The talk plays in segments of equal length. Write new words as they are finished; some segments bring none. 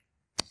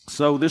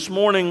So this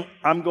morning,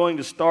 I'm going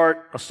to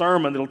start a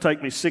sermon that'll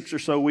take me 6 or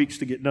so weeks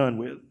to get done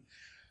with.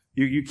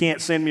 You can't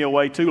send me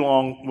away too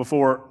long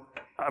before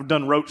I've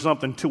wrote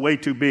something way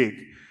too big.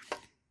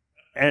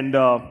 And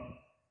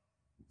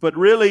but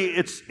really,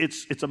 it's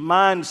a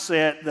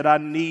mindset that I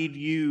need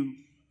you,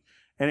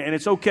 and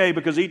it's okay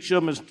because each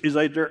of them is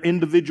their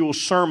individual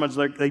sermons.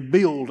 They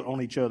build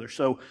on each other.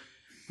 So,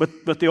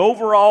 but the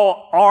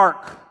overall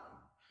arc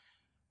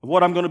of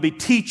what I'm going to be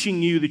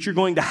teaching you that you're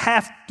going to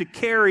have to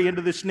carry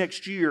into this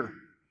next year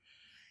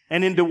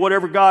and into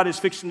whatever God is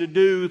fixing to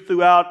do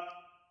throughout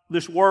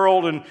this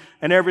world and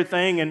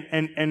everything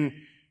and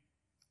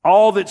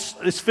all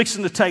that's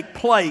fixing to take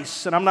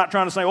place. And I'm not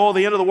trying to say, oh,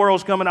 the end of the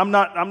world's coming. I'm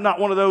not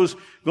one of those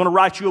going to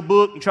write you a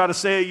book and try to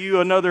sell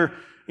you another,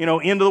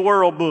 end of the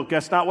world book.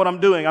 That's not what I'm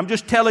doing. I'm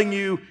just telling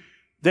you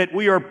that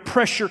we are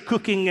pressure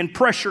cooking,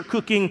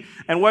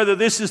 and whether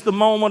this is the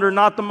moment or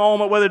not the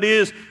moment, whether it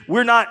is,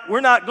 we're not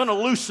going to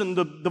loosen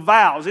the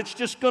valves. It's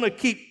just going to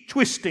keep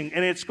twisting,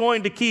 and it's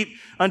going to keep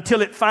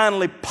until it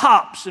finally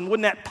pops. And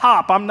when that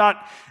pop, I'm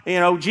not,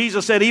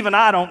 Jesus said, even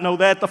I don't know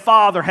that. The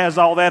Father has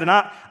all that. And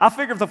I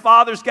figure if the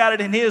Father's got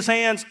it in His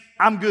hands,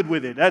 I'm good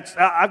with it.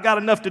 I've got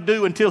enough to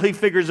do until He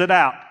figures it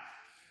out.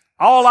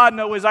 All I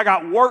know is I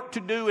got work to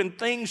do and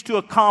things to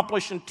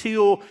accomplish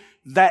until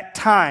that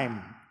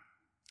time.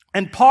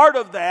 And part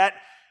of that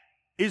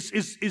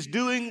is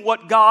doing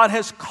what God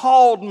has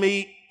called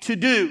me to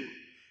do.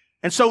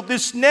 And so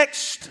this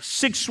next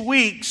 6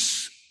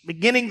 weeks,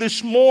 beginning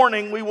this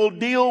morning, we will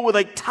deal with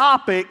a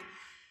topic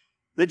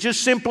that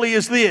just simply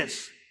is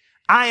this: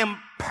 I am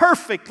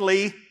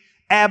perfectly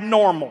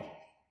abnormal.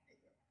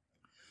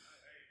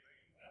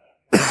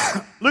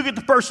 Look at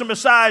the person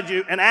beside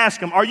you and ask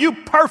them, are you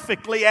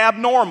perfectly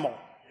abnormal?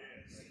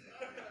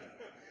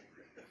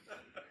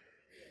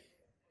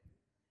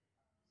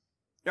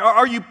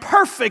 Are you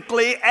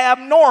perfectly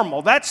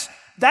abnormal? That's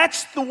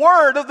the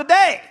word of the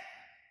day.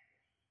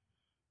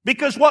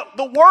 Because what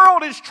the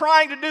world is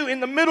trying to do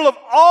in the middle of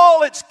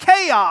all its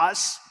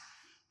chaos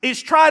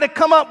is try to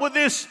come up with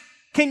this,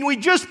 can we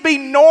just be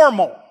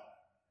normal?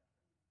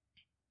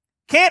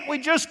 Can't we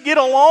just get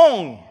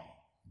along?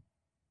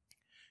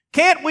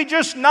 Can't we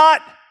just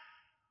not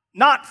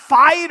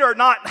fight or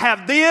not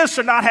have this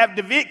or not have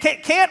division?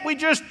 Can't we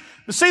just...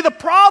 See, the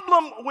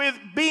problem with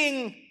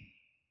being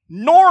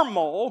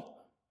normal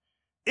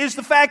is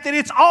the fact that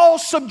it's all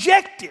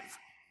subjective.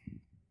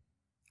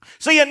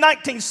 See, in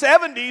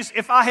 1970s,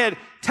 if I had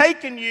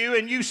taken you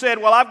and you said,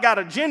 well, I've got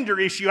a gender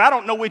issue, I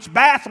don't know which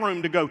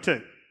bathroom to go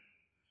to.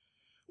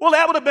 Well,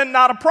 that would have been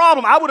not a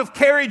problem. I would have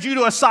carried you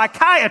to a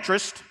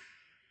psychiatrist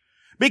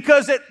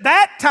because at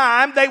that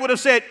time, they would have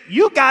said,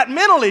 you got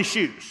mental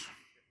issues.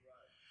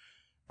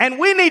 And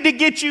we need to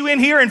get you in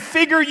here and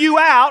figure you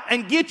out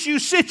and get you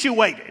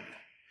situated.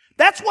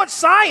 That's what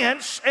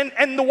science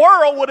and the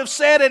world would have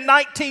said in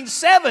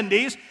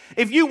 1970s.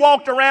 If you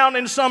walked around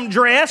in some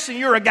dress and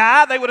you're a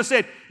guy, they would have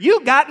said,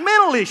 you got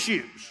mental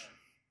issues.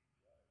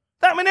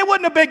 It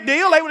wasn't a big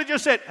deal. They would have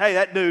just said, hey,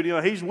 that dude,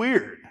 he's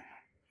weird.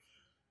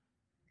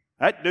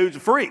 That dude's a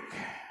freak.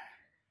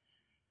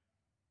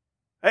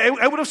 They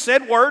would have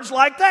said words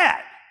like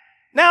that.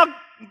 Now,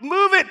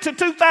 move it to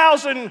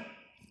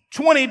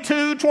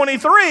 2022,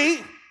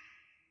 23.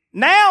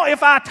 Now,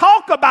 if I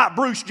talk about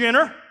Bruce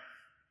Jenner,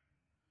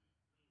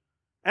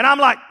 and I'm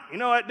like,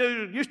 that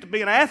dude used to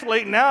be an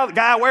athlete, and now the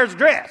guy wears a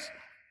dress.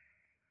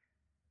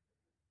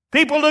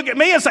 People look at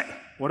me and say,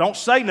 well, don't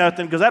say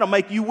nothing because that'll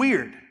make you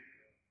weird.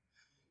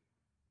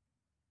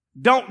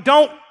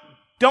 Don't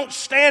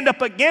stand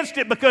up against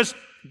it because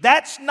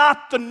that's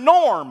not the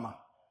norm.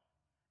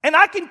 And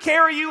I can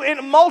carry you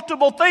in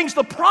multiple things.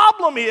 The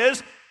problem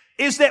is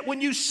that when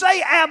you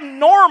say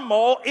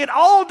abnormal, it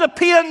all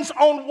depends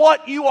on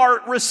what you are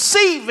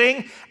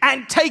receiving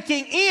and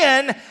taking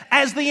in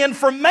as the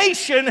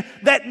information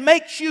that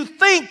makes you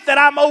think that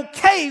I'm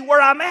okay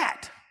where I'm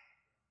at.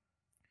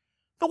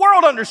 The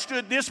world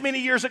understood this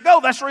many years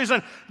ago. That's the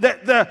reason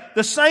that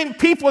the same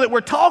people that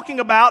we're talking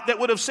about that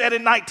would have said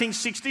in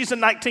 1960s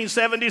and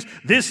 1970s,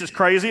 this is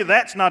crazy,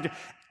 that's not...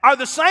 are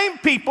the same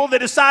people that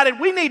decided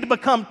we need to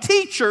become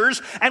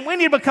teachers and we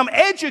need to become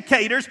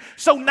educators.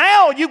 So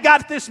now you've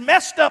got this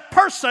messed up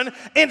person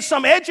in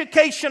some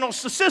educational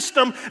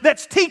system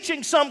that's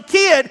teaching some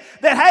kid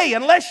that, hey,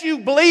 unless you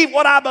believe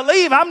what I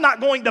believe, I'm not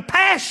going to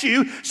pass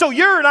you, so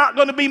you're not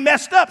going to be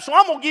messed up. So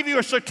I'm going to give you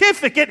a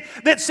certificate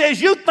that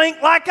says you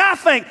think like I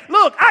think.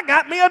 Look, I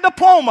got me a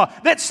diploma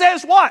that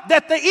says what?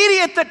 That the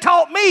idiot that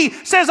taught me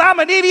says I'm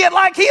an idiot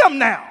like him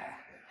now.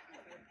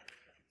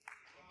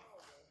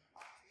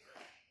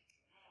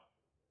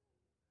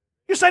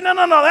 You say, no,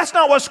 that's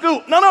not what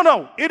school...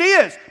 No, it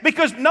is.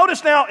 Because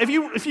notice now, if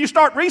you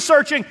start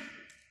researching,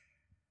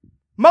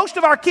 most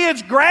of our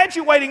kids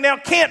graduating now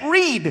can't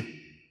read.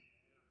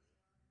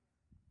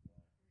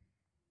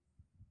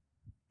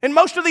 In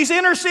most of these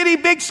inner city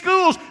big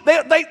schools,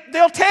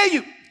 they'll tell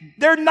you,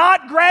 they're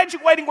not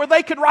graduating where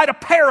they could write a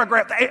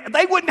paragraph.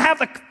 They wouldn't have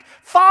the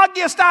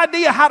foggiest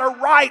idea how to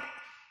write.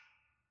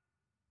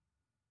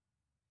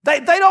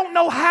 They don't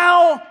know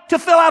how to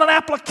fill out an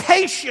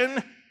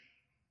application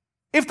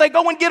if they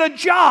go and get a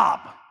job.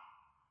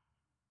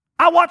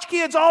 I watch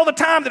kids all the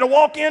time that'll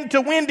walk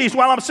into Wendy's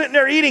while I'm sitting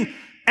there eating,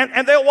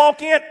 and they'll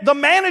walk in. The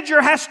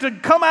manager has to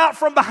come out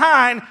from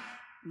behind,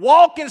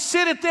 walk and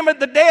sit at them at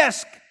the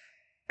desk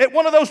at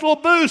one of those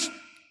little booths,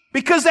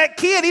 because that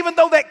kid, even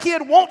though that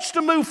kid wants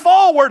to move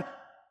forward,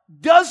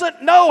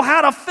 doesn't know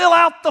how to fill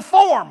out the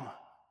form.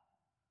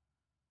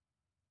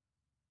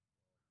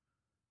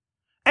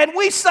 And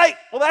we say,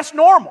 well, that's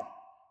normal.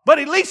 But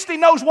at least he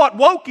knows what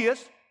woke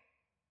is.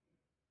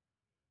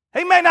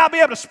 He may not be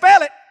able to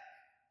spell it,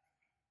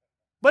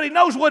 but he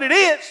knows what it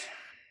is.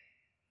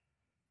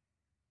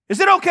 Is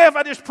it okay if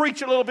I just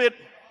preach a little bit?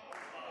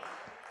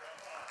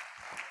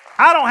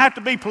 I don't have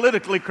to be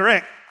politically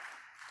correct.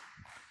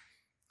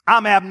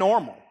 I'm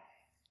abnormal.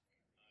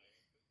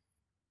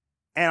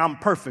 And I'm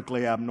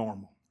perfectly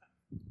abnormal.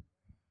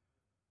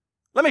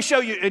 Let me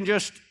show you in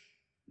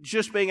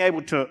just being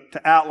able to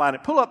outline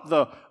it. Pull up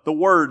the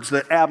words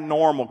that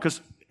abnormal, because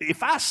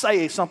if I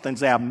say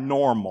something's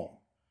abnormal,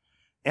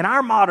 in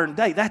our modern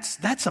day,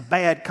 that's a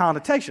bad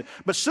connotation.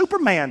 But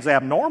Superman's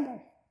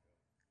abnormal.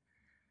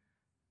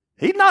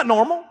 He's not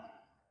normal.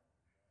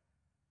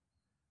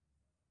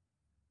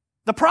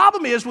 The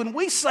problem is when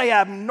we say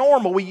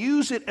abnormal, we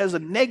use it as a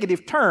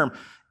negative term.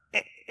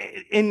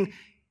 And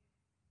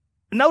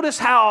notice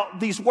how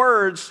these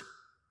words,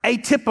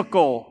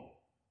 atypical,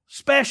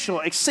 special,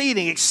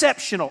 exceeding,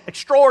 exceptional,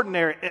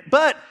 extraordinary,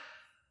 but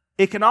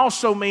it can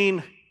also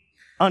mean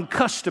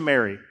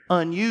uncustomary,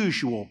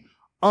 unusual,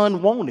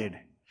 unwanted.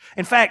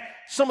 In fact,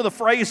 some of the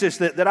phrases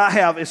that I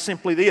have is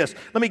simply this.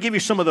 Let me give you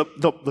some of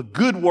the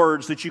good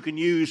words that you can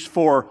use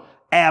for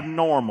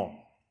abnormal.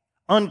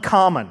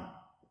 Uncommon,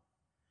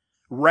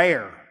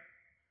 rare,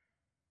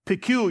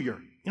 peculiar.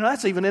 You know,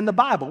 that's even in the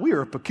Bible. We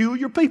are a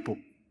peculiar people.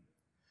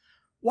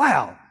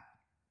 Wow.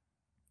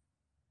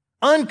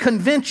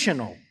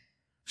 Unconventional,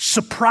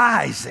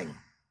 surprising,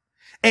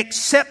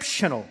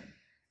 exceptional,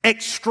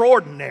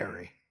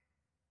 extraordinary,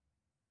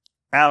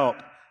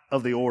 out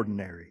of the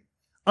ordinary,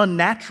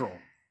 unnatural,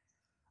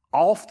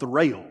 off the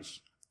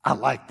rails. I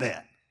like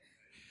that.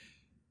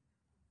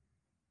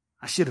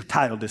 I should have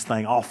titled this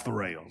thing Off the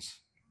Rails.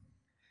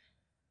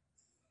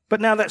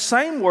 But now that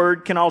same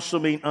word can also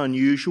mean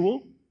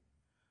unusual,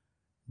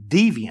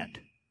 deviant,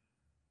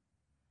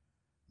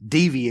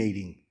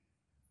 deviating,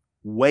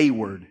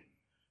 wayward,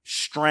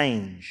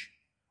 strange,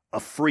 a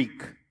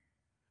freak,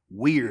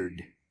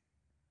 weird,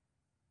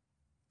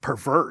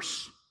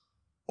 perverse,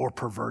 or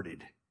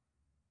perverted.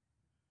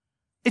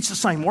 It's the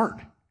same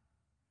word.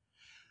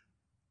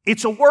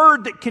 It's a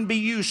word that can be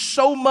used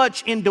so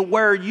much into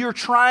where you're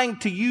trying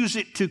to use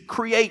it to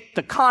create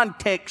the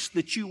context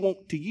that you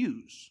want to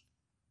use.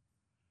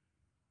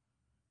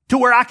 To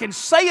where I can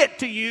say it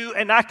to you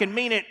and I can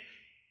mean it,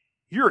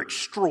 you're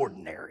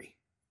extraordinary.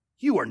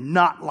 You are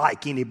not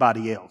like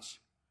anybody else.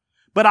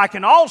 But I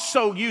can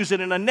also use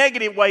it in a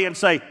negative way and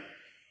say,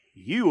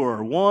 you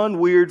are one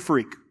weird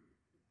freak.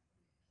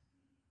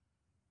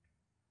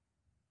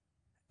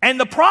 And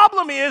the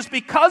problem is,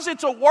 because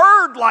it's a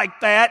word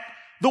like that,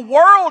 the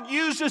world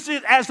uses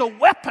it as a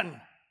weapon.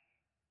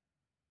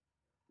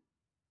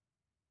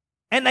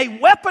 And they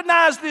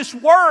weaponize this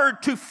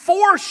word to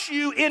force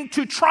you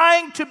into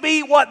trying to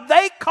be what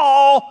they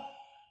call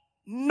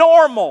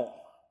normal.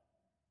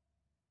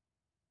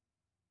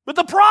 But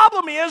the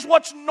problem is,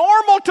 what's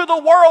normal to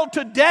the world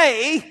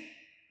today,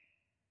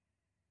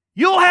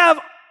 you'll have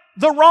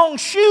the wrong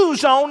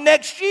shoes on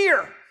next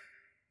year.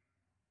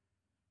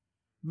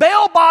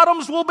 Bell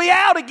bottoms will be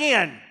out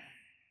again.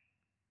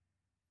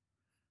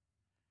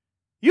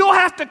 You'll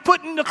have to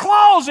put in the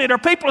closet, or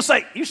people will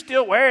say, you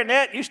still wearing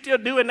that? You still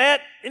doing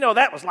that? You know,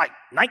 that was like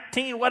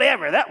 19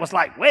 whatever. That was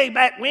like way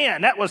back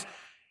when.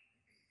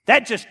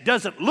 That just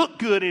doesn't look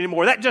good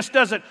anymore. That just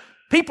doesn't,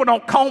 people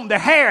don't comb their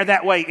hair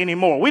that way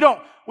anymore. We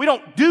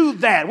don't do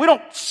that. We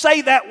don't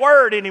say that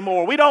word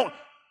anymore.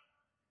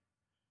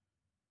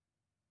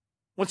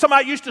 When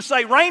somebody used to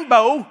say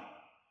rainbow,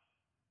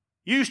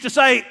 you used to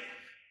say,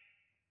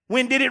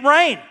 when did it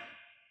rain?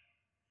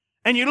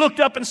 And you looked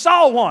up and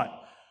saw one.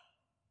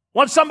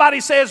 When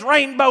somebody says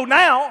rainbow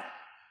now,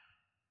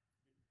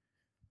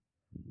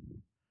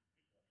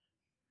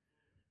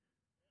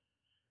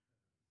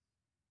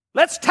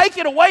 let's take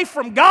it away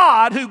from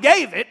God who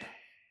gave it,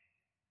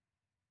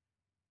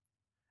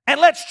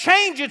 and let's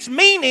change its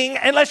meaning,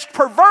 and let's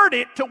pervert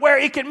it to where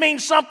it can mean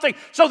something,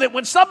 so that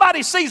when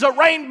somebody sees a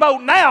rainbow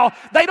now,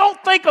 they don't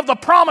think of the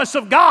promise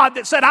of God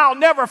that said, I'll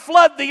never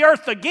flood the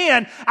earth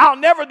again, I'll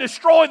never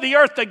destroy the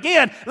earth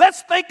again.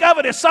 Let's think of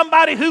it as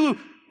somebody who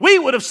we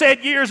would have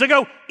said years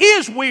ago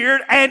is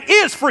weird and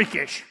is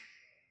freakish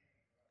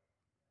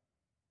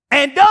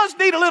and does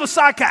need a little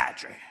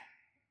psychiatry.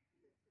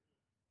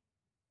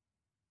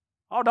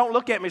 Oh, don't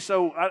look at me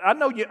so. I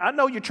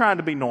know you're trying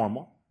to be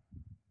normal.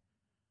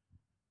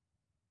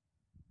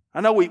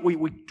 I know we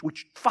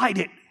fight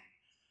it,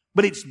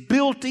 but it's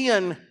built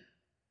in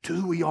to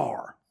who we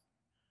are.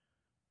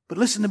 But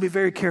listen to me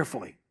very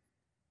carefully.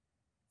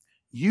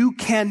 You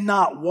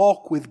cannot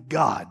walk with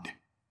God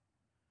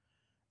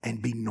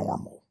and be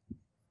normal.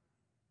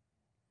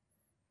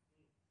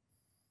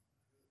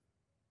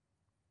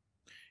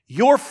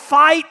 your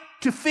fight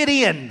to fit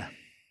in,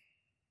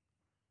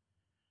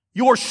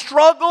 your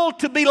struggle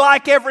to be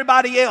like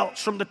everybody else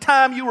from the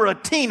time you were a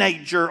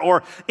teenager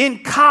or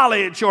in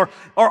college or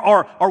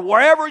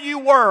wherever you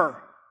were,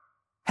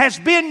 has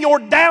been your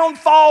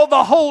downfall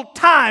the whole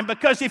time,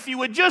 because if you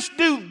would just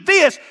do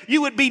this,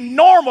 you would be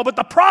normal. But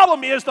the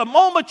problem is, the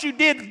moment you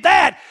did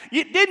that,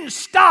 it didn't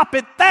stop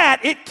at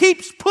that. It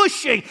keeps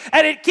pushing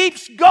and it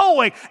keeps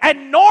going,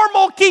 and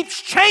normal keeps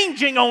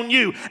changing on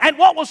you. And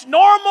what was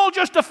normal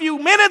just a few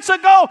minutes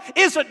ago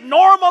isn't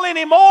normal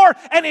anymore.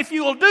 And if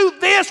you'll do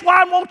this,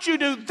 why won't you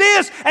do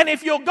this? And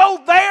if you'll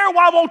go there,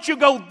 why won't you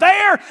go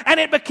there? And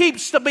it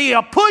keeps to be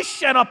a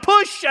push and a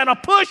push and a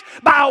push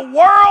by a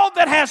world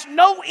that has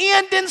no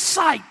end in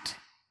sight.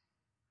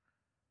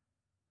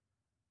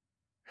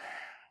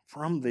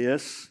 From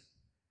this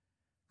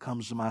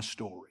comes my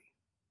story.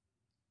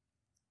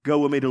 Go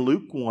with me to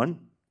Luke 1,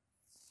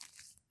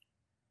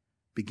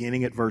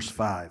 beginning at verse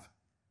 5.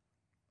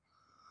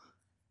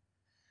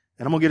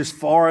 And I'm going to get as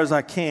far as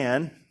I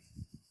can.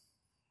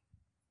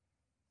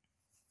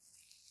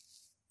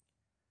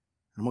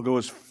 I'm going to go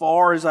as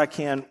far as I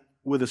can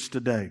with us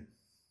today.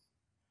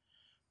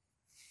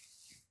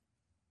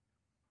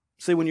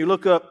 See, when you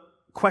look up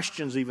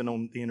questions even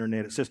on the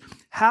internet, it says,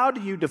 how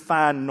do you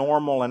define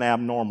normal and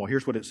abnormal?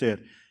 Here's what it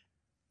said.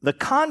 The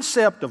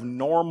concept of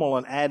normal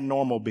and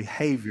abnormal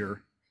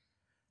behavior,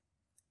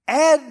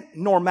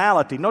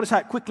 abnormality, notice how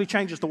it quickly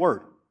changes the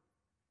word.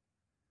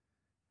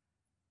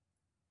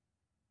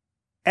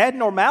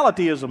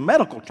 Abnormality is a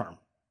medical term.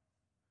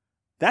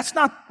 That's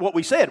not what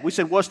we said. We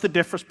said, what's the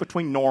difference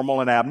between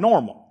normal and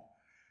abnormal?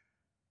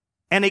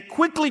 And it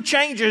quickly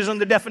changes in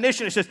the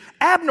definition. It says,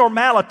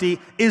 abnormality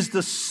is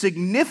the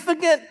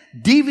significant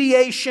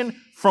deviation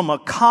from a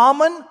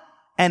common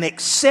and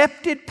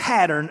accepted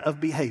pattern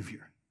of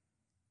behavior.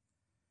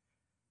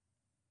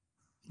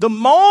 The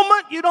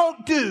moment you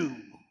don't do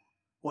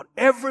what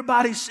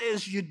everybody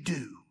says you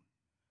do,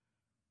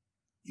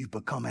 you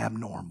become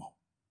abnormal.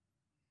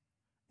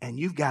 And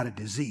you've got a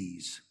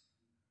disease,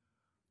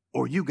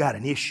 or you've got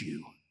an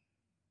issue,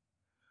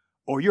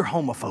 or you're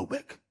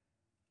homophobic.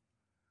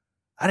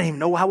 I didn't even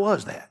know I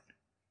was that.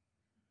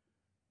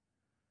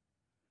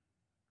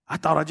 I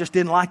thought I just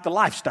didn't like the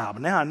lifestyle,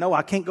 but now I know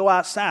I can't go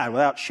outside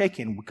without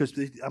shaking because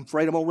I'm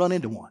afraid I'm going to run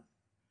into one.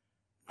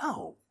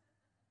 No.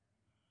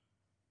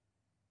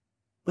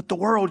 But the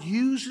world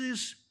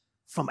uses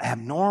from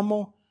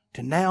abnormal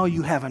to now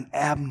you have an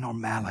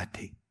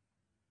abnormality.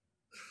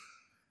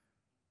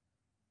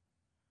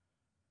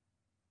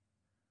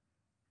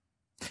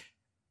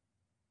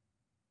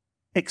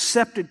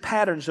 Accepted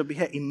patterns of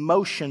behavior,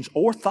 emotions,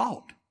 or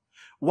thought.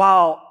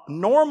 While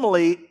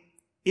normality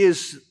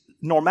is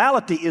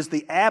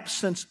the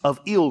absence of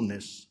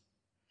illness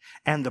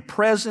and the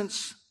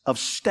presence of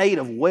state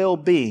of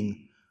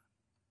well-being,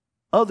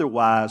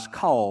 otherwise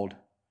called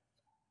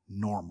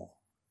normal.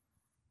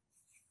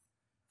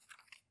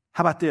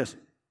 How about this?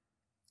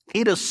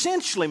 It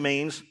essentially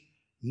means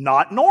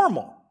not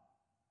normal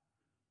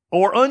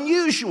or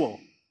unusual.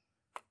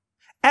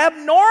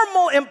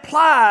 Abnormal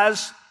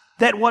implies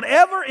that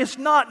whatever is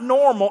not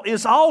normal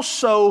is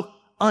also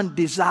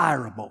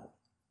undesirable.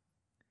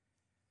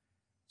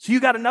 So you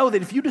got to know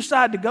that if you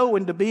decide to go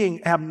into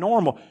being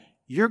abnormal,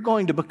 you're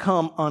going to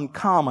become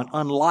uncommon,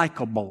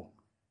 unlikable.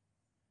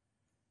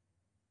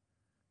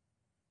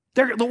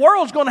 The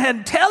world's going ahead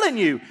and telling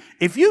you,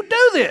 if you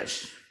do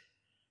this,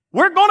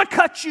 we're going to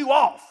cut you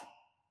off.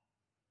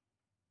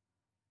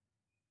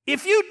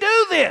 If you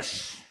do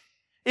this,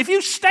 if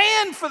you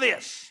stand for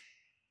this,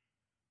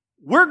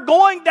 we're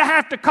going to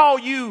have to call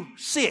you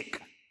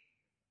sick.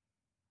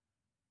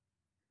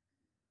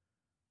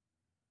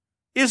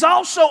 Is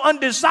also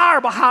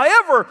undesirable.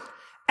 However,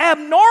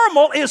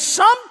 abnormal is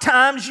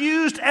sometimes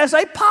used as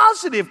a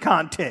positive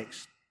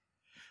context.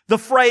 The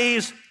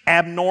phrase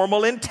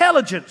abnormal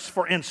intelligence,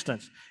 for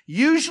instance,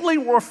 usually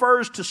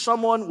refers to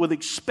someone with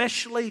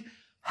especially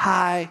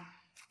high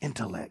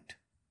intellect.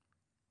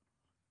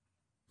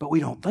 But we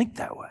don't think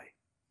that way.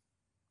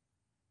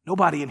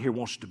 Nobody in here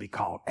wants to be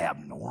called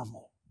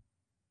abnormal.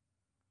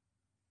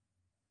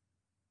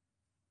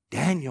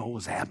 Daniel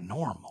was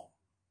abnormal.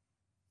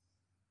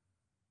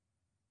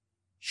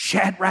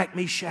 Shadrach,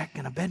 Meshach,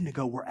 and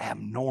Abednego were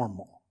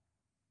abnormal.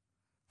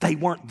 They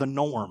weren't the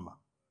norm.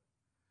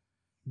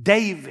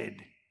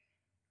 David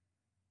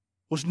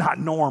was not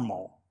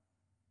normal.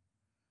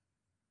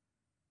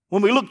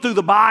 When we look through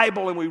the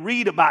Bible and we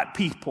read about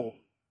people,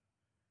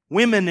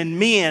 women and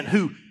men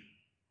who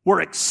were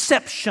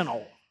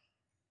exceptional,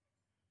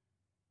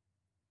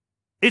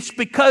 it's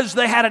because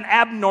they had an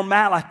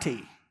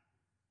abnormality.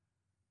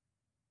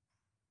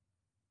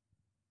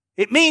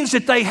 It means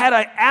that they had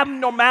an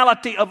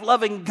abnormality of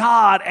loving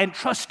God and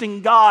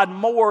trusting God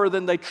more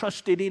than they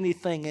trusted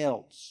anything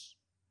else.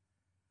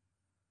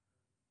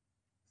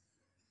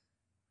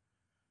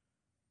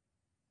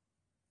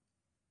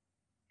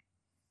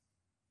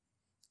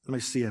 Let me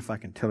see if I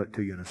can tell it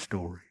to you in a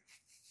story.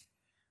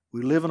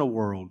 We live in a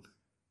world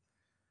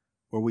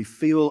where we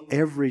feel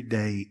every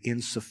day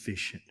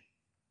insufficient.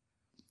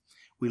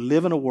 We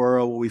live in a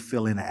world where we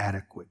feel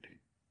inadequate.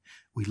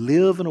 We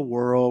live in a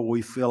world where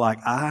we feel like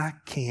I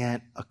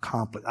can't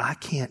accomplish, I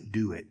can't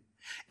do it.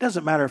 It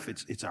doesn't matter if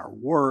it's our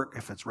work,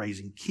 if it's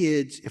raising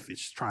kids, if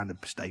it's trying to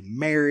stay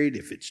married,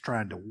 if it's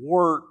trying to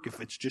work, if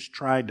it's just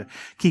trying to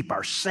keep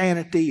our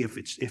sanity, if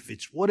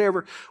it's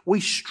whatever. We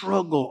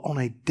struggle on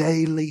a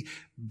daily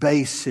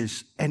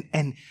basis.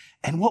 And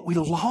what we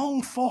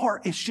long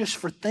for is just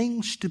for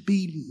things to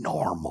be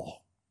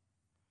normal.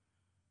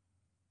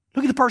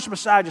 Look at the person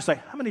beside you and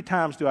say, how many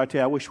times do I tell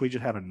you I wish we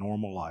just had a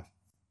normal life?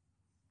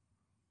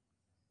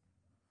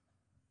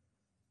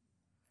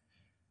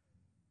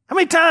 How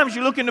many times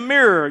you look in the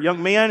mirror,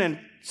 young men, and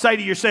say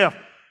to yourself,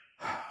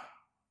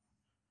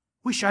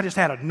 wish I just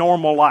had a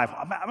normal life.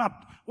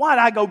 Why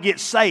did I go get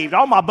saved?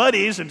 All my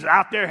buddies are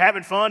out there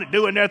having fun and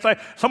doing their thing.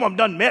 Some of them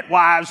done met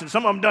wives, and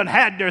some of them done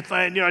had their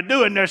thing,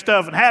 doing their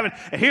stuff and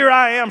here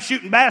I am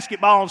shooting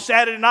basketball on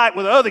Saturday night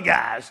with other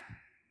guys.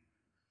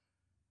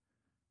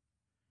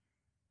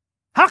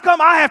 How come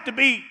I have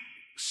to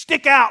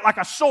stick out like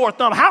a sore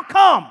thumb? How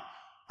come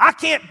I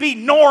can't be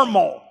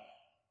normal?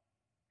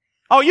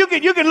 Oh, you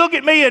can look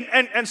at me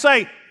and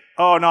say,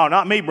 oh, no,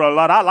 not me, Brother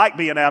Lott. I like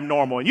being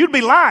abnormal. And you'd be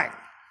lying.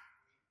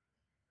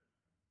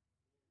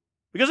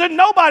 Because there's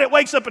nobody that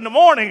wakes up in the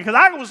morning, because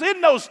I was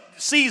in those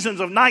seasons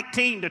of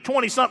 19 to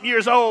 20-something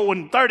years old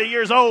and 30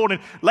 years old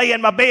and lay in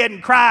my bed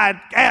and cry and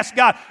ask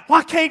God,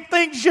 why can't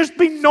things just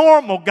be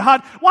normal, God?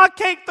 Why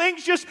can't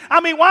things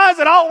why does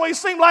it always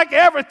seem like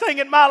everything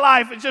in my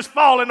life is just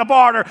falling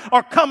apart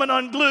or coming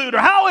unglued? Or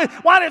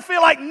why does it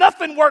feel like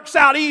nothing works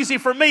out easy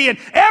for me and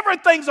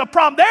everything's a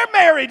problem? Their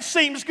marriage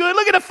seems good.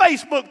 Look at the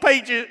Facebook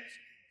pages.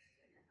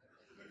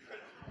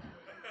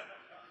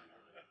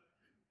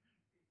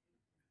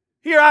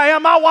 Here I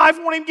am, my wife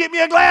won't even get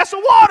me a glass of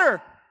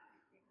water.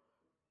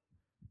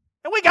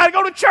 And we got to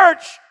go to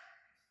church.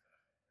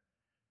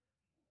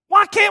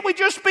 Why can't we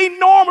just be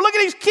normal? Look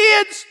at these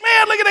kids.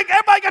 Man, look at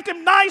everybody got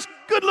them nice,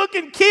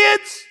 good-looking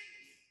kids.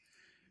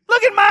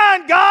 Look at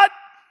mine, God.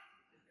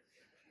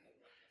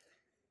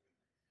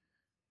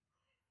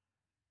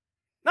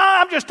 No,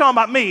 I'm just talking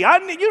about me.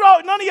 None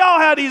of y'all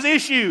have these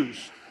issues.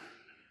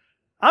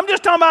 I'm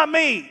just talking about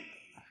me.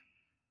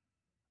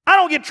 I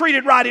don't get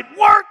treated right at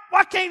work.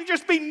 Why can't it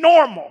just be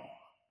normal?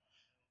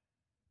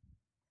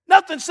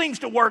 Nothing seems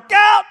to work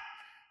out.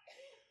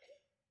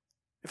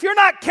 If you're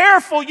not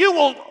careful, you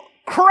will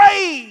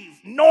crave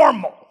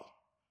normal.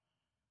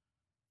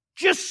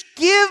 Just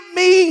give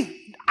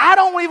me, I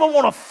don't even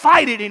want to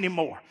fight it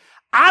anymore.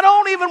 I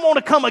don't even want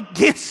to come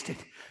against it.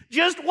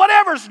 Just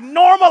whatever's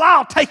normal,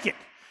 I'll take it.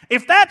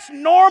 If that's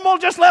normal,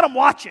 just let them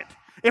watch it.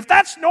 If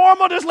that's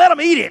normal, just let them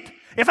eat it.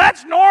 If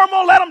that's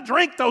normal, let them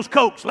drink those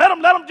Cokes. Let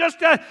them just,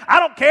 I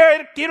don't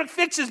care, it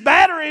fixes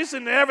batteries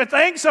and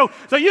everything. So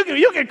you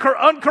can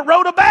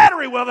uncorrode a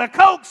battery with a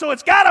Coke, so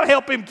it's got to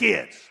help them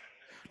kids.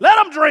 Let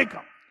them drink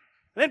them.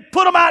 Then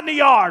put them out in the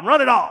yard and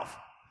run it off.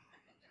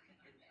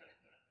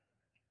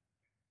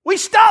 We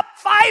stop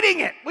fighting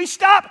it. We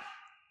stop,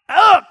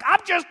 look, I'm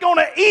just going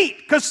to eat.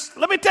 Because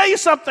let me tell you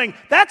something,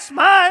 that's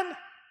mine.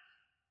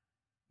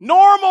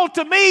 Normal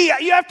to me,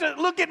 you have to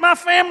look at my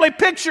family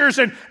pictures,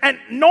 and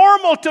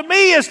normal to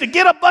me is to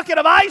get a bucket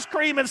of ice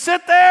cream and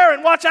sit there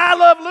and watch I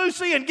Love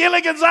Lucy and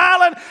Gilligan's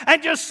Island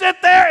and just sit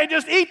there and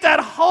just eat that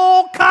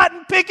whole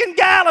cotton-picking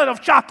gallon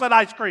of chocolate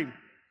ice cream.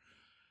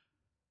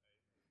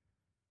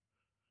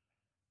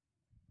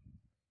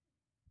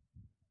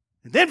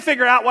 And then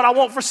figure out what I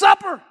want for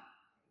supper.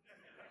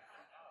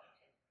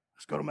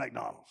 Let's go to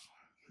McDonald's.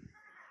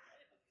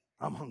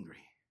 I'm hungry.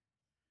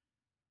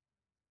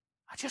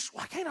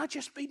 Why can't I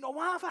just be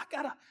normal? Why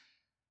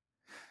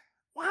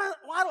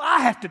do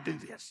I have to do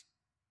this?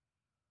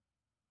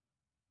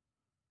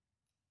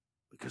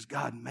 Because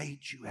God made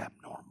you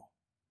abnormal.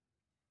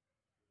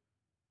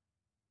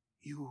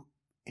 You,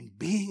 in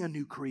being a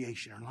new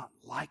creation, are not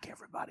like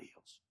everybody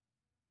else.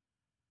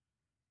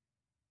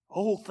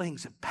 Old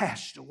things have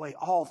passed away.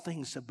 All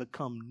things have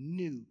become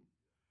new.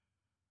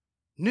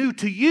 New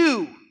to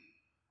you.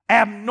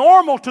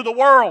 Abnormal to the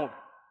world.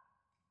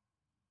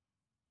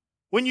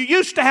 When you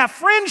used to have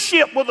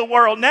friendship with the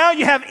world, now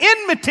you have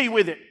enmity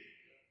with it.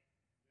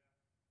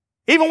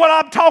 Even when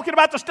I'm talking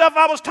about the stuff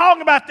I was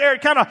talking about there,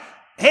 kind of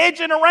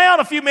hedging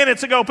around a few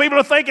minutes ago, people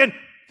are thinking,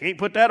 can't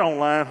put that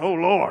online. Oh,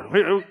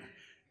 Lord.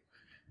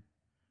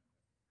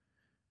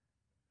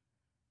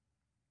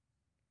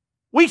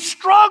 We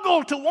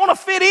struggle to want to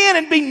fit in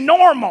and be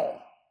normal.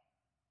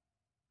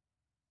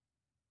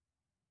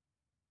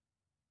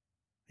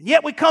 And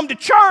yet we come to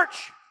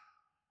church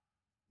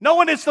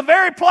knowing it's the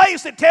very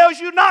place that tells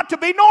you not to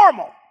be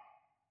normal.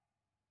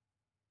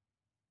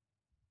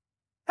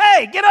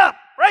 Hey, get up.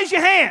 Raise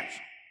your hands.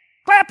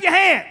 Clap your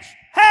hands.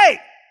 Hey,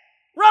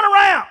 run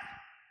around.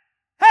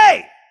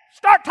 Hey,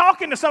 start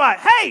talking to somebody.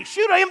 Hey,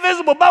 shoot an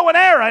invisible bow and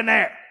arrow in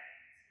there.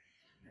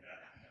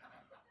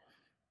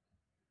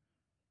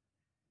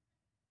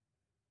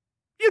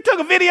 You took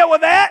a video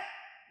of that,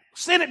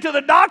 sent it to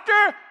the doctor,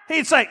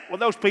 he'd say, well,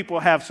 those people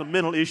have some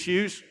mental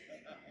issues.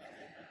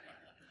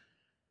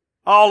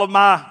 All of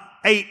my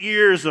 8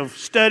 years of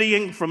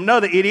studying from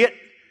another idiot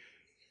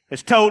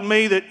has told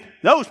me that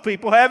those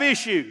people have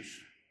issues.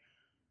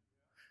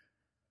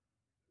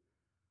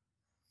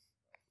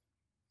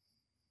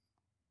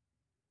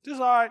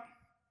 Just all right.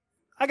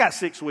 I got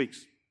 6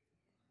 weeks.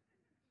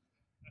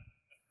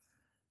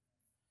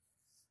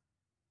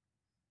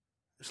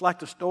 It's like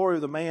the story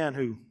of the man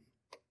who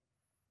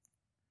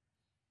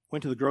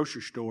went to the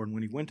grocery store, and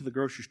when he went to the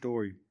grocery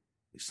store, he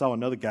saw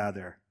another guy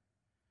there.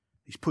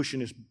 He's pushing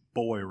his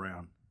boy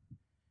around.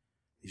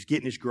 He's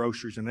getting his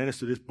groceries, and then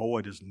this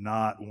boy does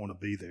not want to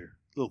be there.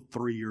 Little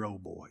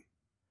 3-year-old boy.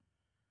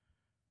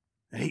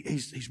 And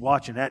he's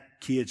watching that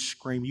kid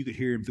scream. You could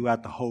hear him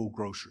throughout the whole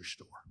grocery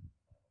store.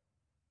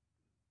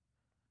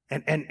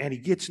 And he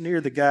gets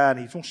near the guy, and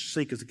he wants to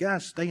see, because the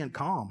guy's staying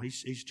calm.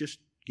 He's just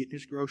getting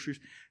his groceries.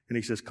 And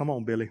he says, come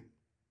on, Billy.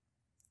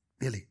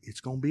 Billy, it's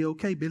going to be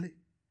okay, Billy.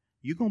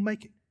 You're going to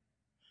make it.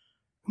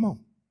 Come on.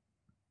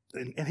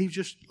 And he's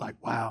just like,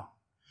 wow.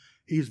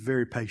 He's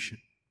very patient.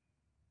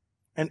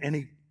 And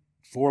he,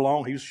 before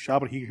long, he was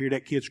shopping. He could hear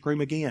that kid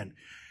scream again.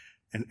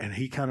 And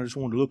he kind of just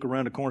wanted to look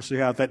around the corner, see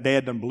how if that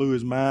dad done blew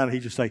his mind. He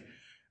just say,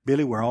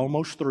 Billy, we're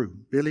almost through.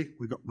 Billy,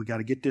 we got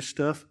to get this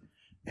stuff.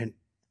 And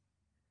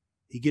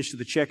he gets to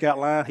the checkout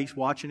line. He's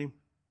watching him.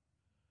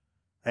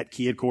 That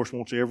kid, of course,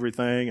 wants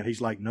everything. And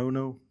he's like,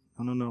 no.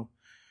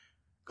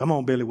 Come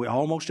on, Billy, we're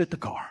almost at the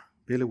car.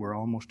 Billy, we're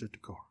almost at the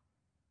car.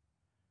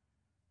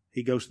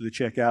 He goes to the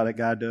checkout, that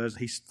guy does.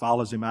 He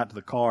follows him out to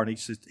the car, and he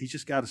says, he's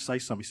just got to say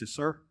something. He says,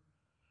 sir,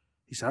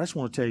 he said, I just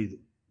want to tell you,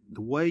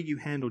 the way you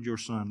handled your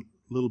son,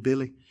 little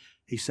Billy,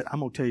 he said, I'm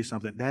going to tell you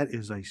something. That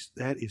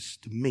is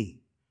to me,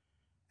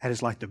 that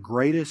is like the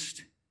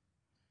greatest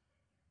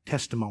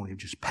testimony of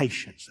just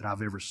patience that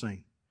I've ever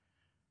seen.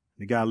 And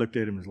the guy looked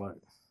at him and was like,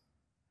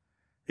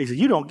 he said,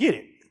 you don't get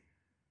it.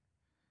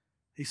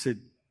 He said,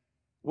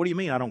 what do you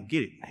mean I don't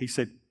get it? He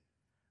said,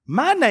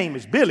 my name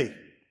is Billy.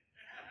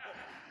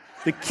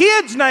 The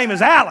kid's name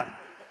is Alan.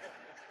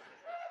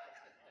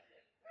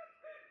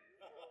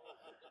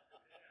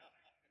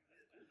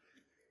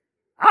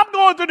 I'm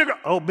going through the...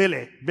 Oh,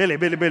 Billy.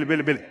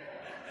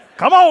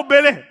 Come on,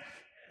 Billy.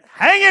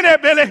 Hang in there,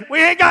 Billy.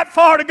 We ain't got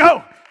far to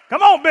go.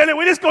 Come on, Billy.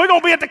 We're going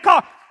to be at the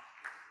car.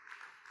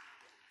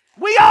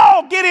 We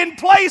all get in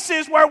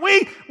places where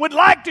we would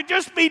like to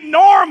just be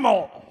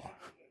normal.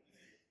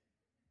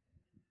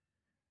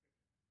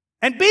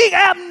 And being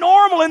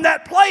abnormal in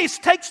that place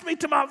takes me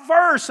to my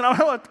verse, and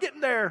I'm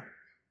getting there.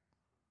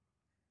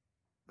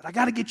 But I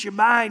got to get your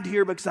mind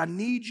here because I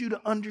need you to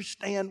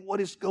understand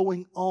what is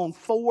going on.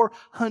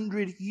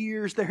 400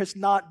 years, there has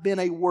not been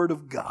a word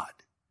of God.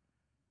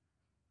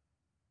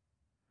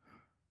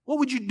 What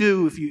would you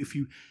do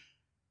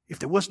if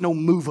there was no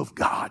move of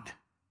God?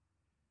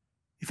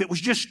 If it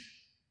was just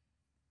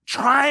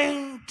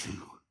trying to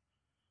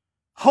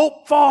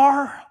hope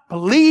for,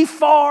 believe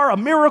for a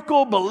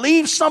miracle,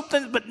 believe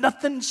something, but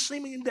nothing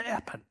seeming to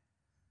happen.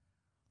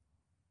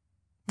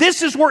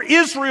 This is where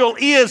Israel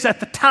is at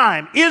the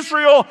time.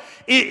 Israel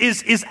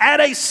is at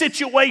a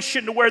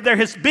situation where there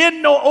has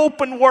been no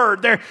open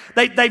word.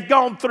 They've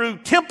gone through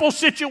temple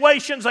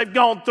situations. They've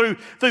gone through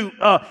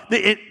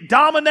the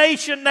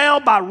domination now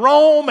by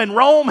Rome, and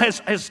Rome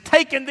has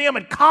taken them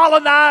and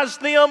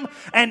colonized them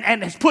and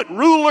has put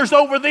rulers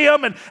over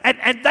them.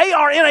 And they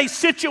are in a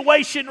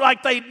situation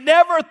like they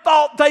never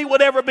thought they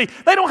would ever be.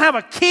 They don't have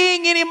a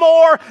king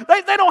anymore.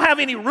 They don't have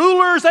any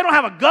rulers. They don't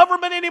have a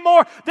government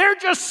anymore. They're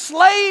just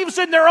slaves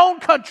in their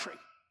own country.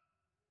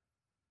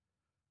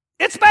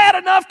 It's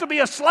bad enough to be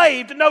a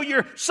slave, to know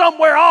you're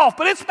somewhere off,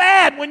 but it's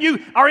bad when you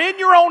are in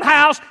your own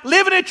house,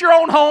 living at your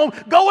own home,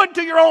 going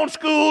to your own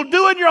school,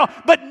 doing your own,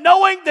 but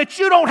knowing that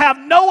you don't have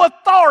no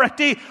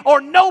authority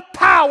or no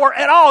power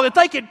at all, that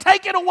they can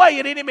take it away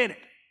at any minute.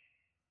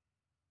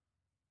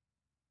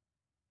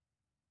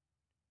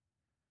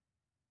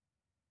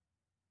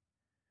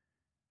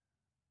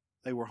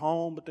 They were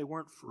home, but they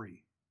weren't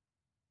free.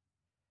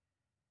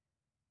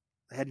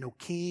 They had no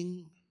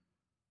king,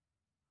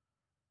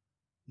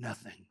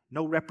 nothing,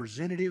 no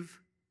representative.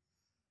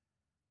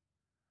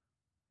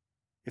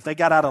 If they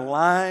got out of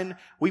line,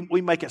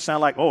 we make it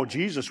sound like, oh,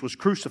 Jesus was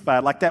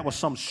crucified, like that was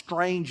some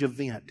strange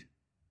event.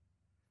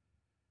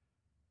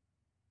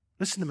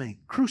 Listen to me.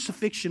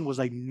 Crucifixion was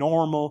a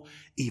normal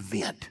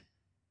event.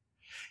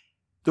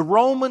 The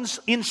Romans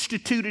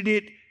instituted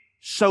it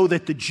so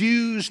that the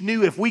Jews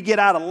knew if we get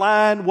out of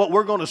line, what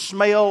we're going to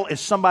smell is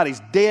somebody's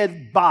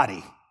dead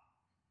body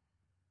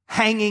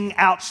hanging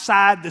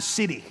outside the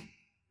city.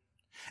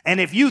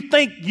 And if you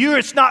think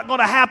it's not going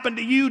to happen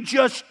to you,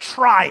 just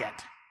try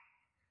it.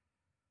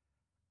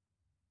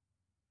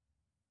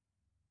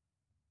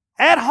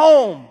 At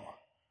home,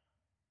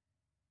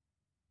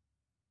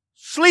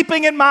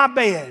 sleeping in my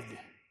bed,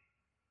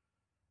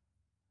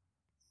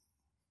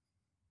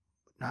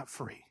 but not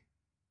free.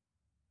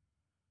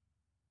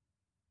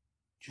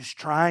 Just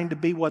trying to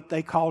be what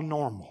they call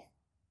normal.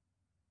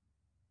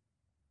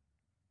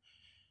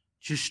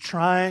 Just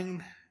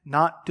trying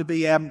not to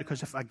be abnormal,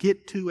 because if I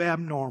get too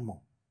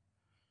abnormal,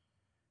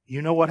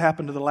 you know what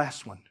happened to the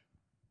last one?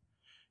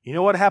 You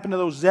know what happened to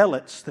those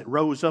zealots that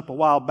rose up a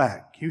while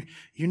back?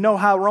 You know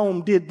how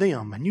Rome did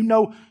them. And you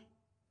know.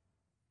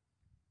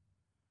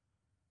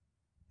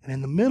 And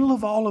in the middle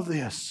of all of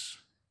this,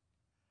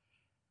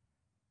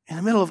 in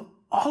the middle of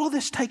all of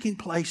this taking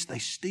place, they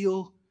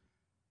still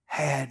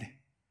had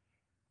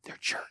their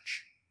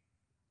church.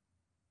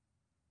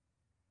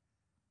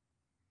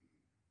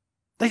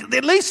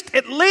 At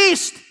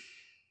least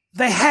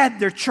they had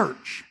their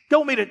church. Go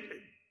with me to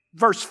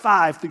verse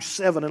 5 through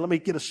 7 and let me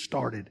get us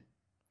started.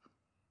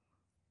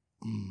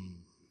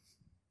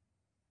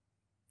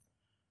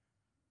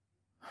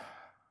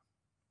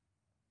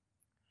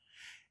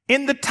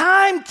 In the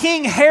time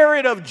King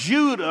Herod of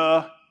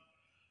Judah,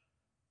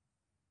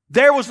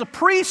 there was a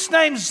priest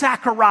named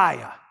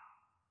Zechariah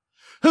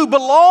who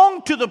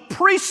belonged to the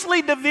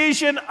priestly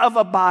division of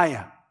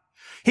Abiah.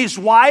 His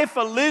wife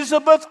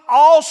Elizabeth,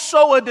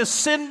 also a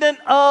descendant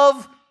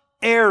of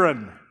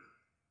Aaron.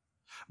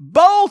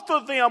 Both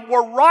of them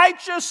were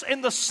righteous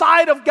in the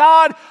sight of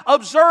God,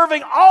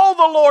 observing all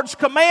the Lord's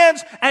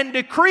commands and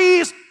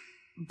decrees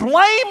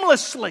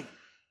blamelessly.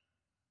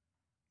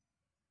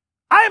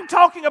 I am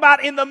talking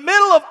about in the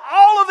middle of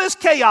all of this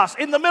chaos,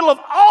 in the middle of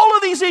all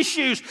of these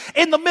issues,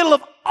 in the middle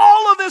of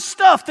all of this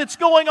stuff that's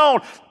going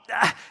on.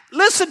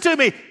 Listen to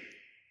me.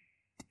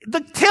 The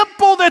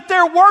temple that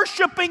they're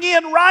worshiping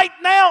in right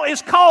now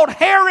is called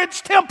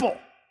Herod's temple.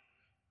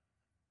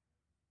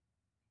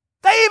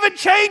 They even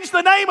changed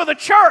the name of the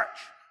church.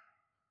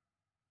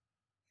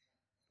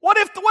 What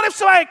if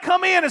somebody had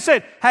come in and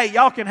said, "Hey,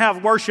 y'all can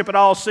have worship at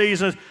all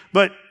seasons,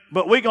 but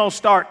we're going to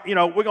start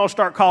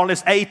calling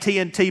this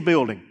AT&T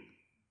building.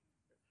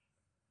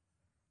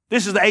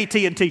 This is the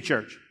AT&T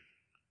church.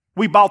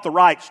 We bought the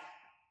rights.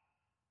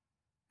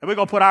 And we're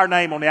going to put our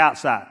name on the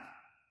outside.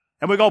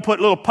 And we're going to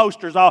put little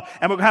posters on,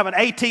 and we're going to have an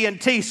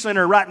AT&T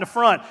center right in the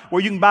front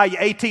where you can buy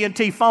your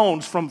AT&T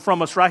phones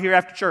from us right here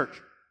after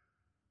church."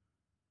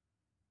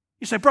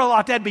 You say, "Brother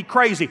Lott, that'd be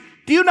crazy."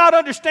 Do you not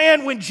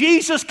understand when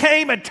Jesus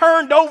came and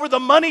turned over the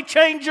money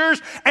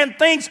changers and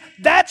things?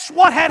 That's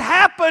what had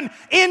happened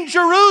in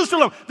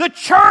Jerusalem. The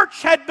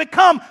church had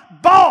become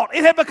bought.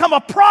 It had become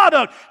a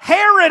product.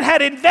 Herod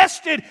had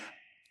invested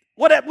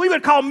what we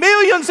would call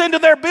millions into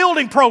their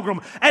building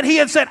program. And he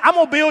had said, "I'm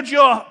going to build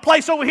you a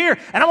place over here,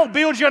 and I'm going to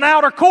build you an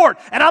outer court."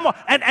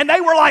 And they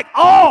were like,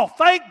 "Oh,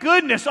 thank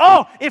goodness.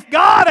 Oh, if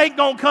God ain't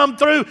going to come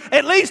through,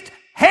 at least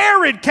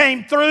Herod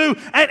came through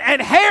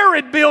and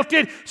Herod built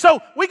it.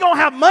 So we're going to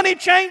have money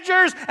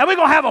changers, and we're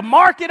going to have a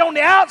market on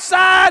the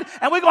outside,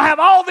 and we're going to have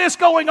all this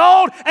going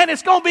on, and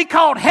it's going to be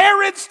called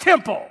Herod's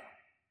Temple."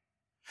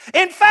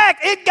 In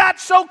fact, it got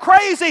so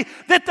crazy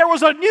that there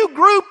was a new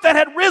group that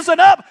had risen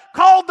up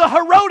called the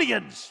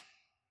Herodians.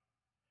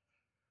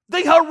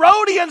 The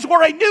Herodians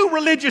were a new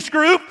religious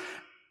group.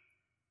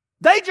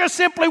 They just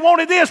simply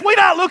wanted this. We're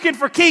not looking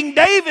for King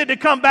David to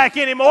come back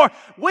anymore.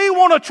 We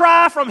want to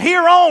try from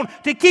here on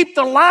to keep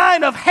the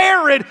line of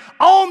Herod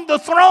on the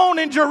throne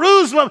in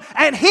Jerusalem,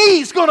 and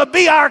he's going to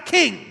be our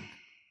king.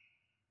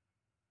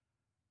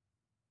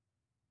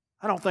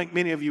 I don't think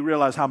many of you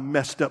realize how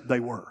messed up they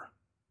were.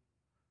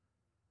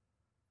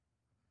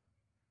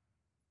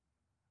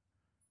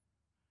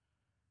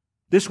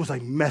 This was a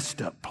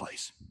messed up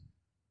place.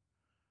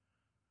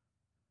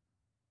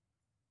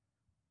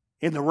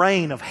 In the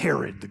reign of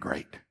Herod the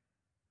Great.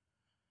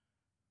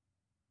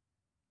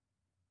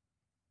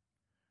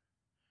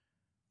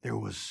 There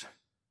was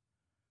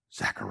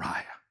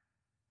Zechariah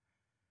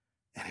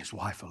and his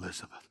wife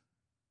Elizabeth.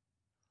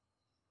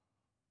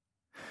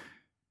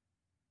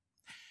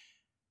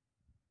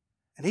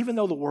 And even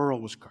though the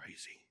world was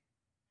crazy,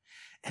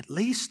 at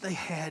least they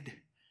had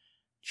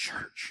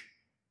church.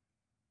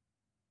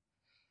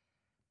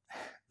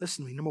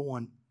 Listen to me, number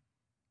one,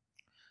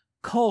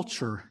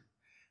 culture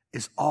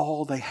is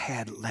all they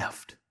had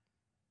left.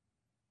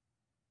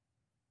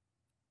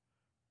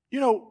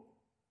 You know,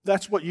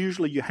 that's what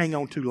usually you hang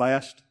on to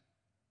last.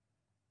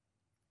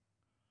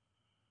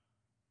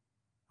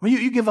 I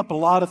mean, you give up a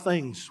lot of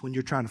things when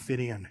you're trying to fit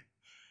in.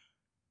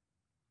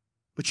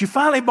 But you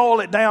finally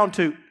boil it down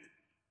to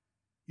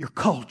your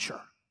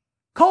culture.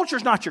 Culture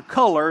is not your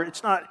color.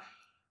 It's not.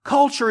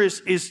 Culture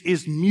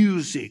is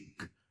music.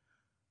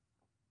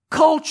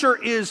 Culture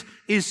is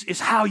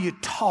how you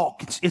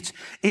talk.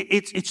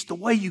 It's the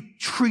way you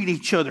treat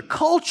each other.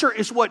 Culture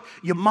is what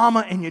your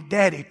mama and your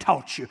daddy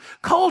taught you.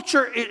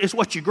 Culture is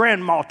what your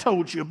grandma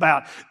told you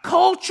about.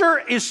 Culture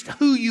is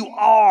who you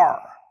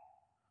are.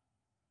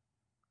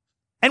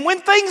 And when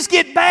things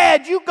get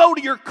bad, you go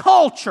to your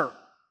culture.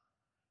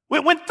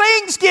 When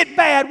things get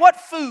bad, what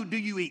food do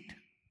you eat?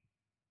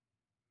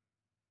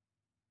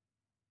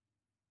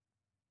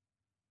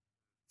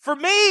 For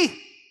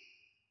me,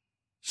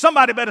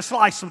 somebody better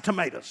slice some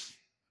tomatoes.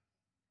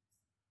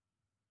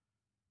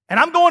 And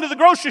I'm going to the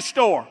grocery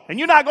store, and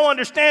you're not going to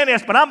understand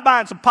this, but I'm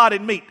buying some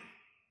potted meat.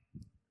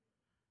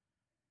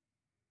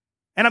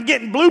 And I'm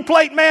getting blue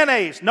plate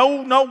mayonnaise.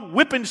 No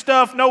whipping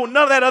stuff, none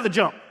of that other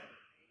junk.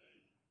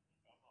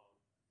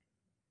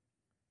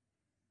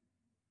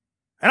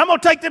 And I'm going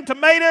to take them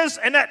tomatoes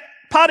and that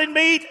potted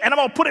meat, and I'm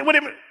going to put it with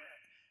it.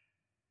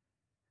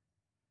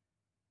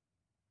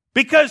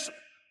 Because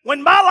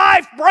when my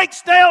life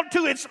breaks down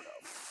to its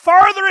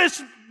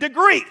furthest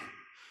degree,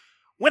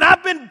 when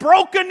I've been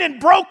broken and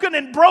broken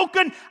and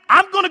broken,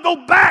 I'm going to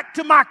go back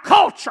to my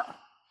culture.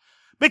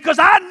 Because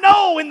I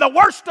know in the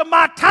worst of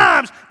my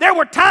times, there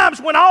were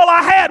times when all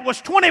I had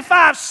was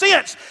 25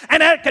 cents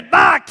and I could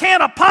buy a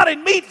can of potted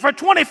meat for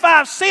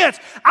 25 cents.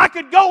 I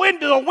could go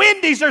into the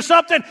Wendy's or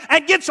something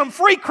and get some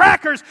free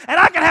crackers, and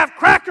I could have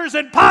crackers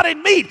and potted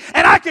meat,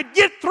 and I could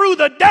get through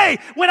the day.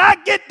 When I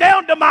get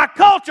down to my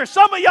culture,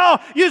 some of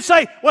y'all, you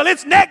say, well,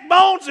 it's neck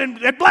bones and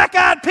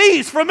black-eyed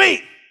peas for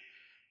me.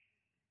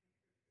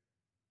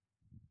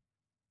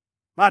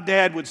 My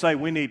dad would say,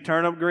 we need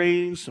turnip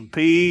greens, some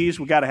peas,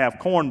 we got to have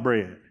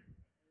cornbread.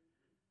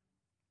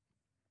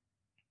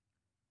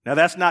 Now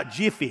that's not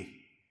Jiffy.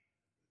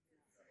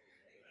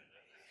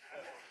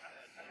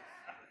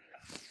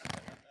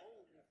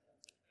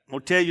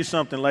 I'll tell you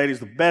something, ladies,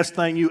 the best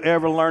thing you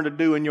ever learn to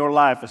do in your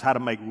life is how to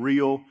make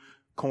real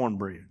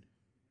cornbread.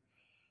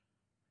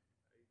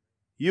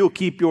 You'll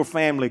keep your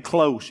family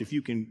close if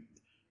you can.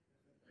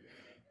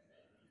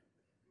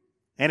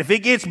 And if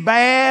it gets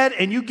bad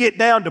and you get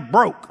down to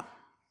broke,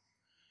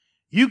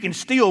 you can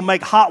still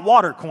make hot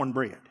water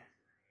cornbread.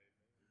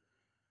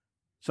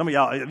 Some of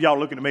y'all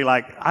looking at me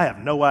like, I have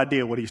no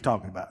idea what he's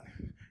talking about.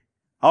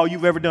 All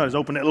you've ever done is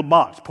open that little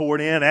box, pour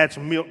it in, add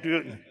some milk to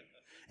it,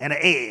 and an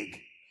egg.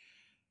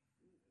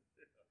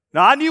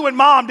 Now, I knew when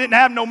Mom didn't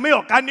have no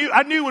milk. I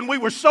knew when we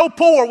were so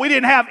poor we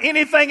didn't have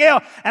anything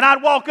else, and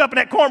I'd walk up and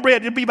that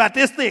cornbread would be about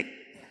this thick.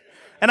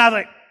 And I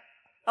was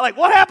like,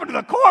 what happened to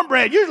the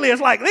cornbread? Usually it's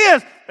like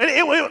this.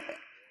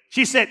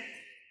 She said,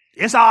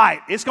 it's all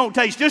right. It's going to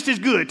taste just as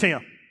good,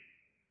 Tim.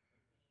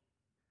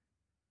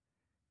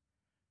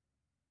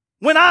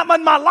 When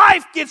my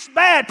life gets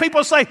bad,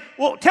 people say,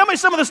 well, tell me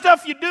some of the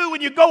stuff you do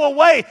when you go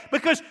away.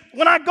 Because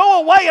when I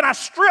go away and I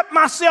strip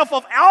myself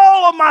of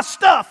all of my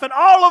stuff and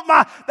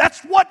that's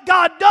what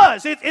God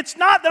does. It's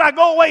not that I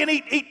go away and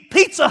eat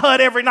Pizza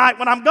Hut every night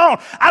when I'm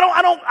gone.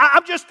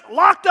 I'm just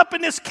locked up in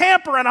this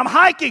camper and I'm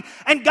hiking.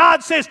 And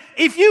God says,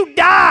 if you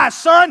die,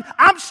 son,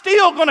 I'm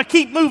still going to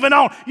keep moving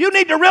on. You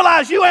need to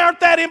realize you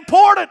aren't that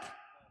important.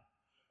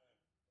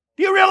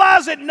 Do you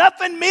realize that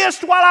nothing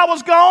missed while I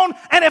was gone?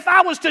 And if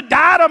I was to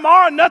die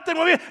tomorrow, nothing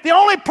will miss. The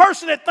only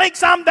person that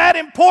thinks I'm that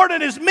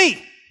important is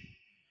me.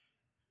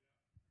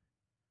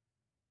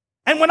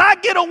 And when I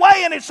get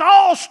away and it's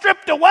all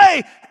stripped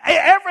away,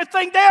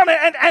 everything down,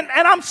 and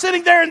I'm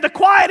sitting there in the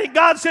quiet, and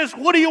God says,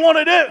 what do you want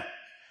to do?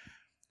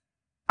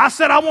 I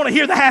said, I want to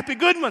hear the Happy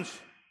Goodmans.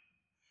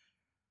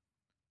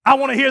 I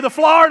want to hear the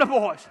Florida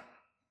Boys.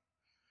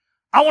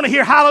 I want to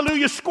hear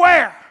Hallelujah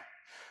Square.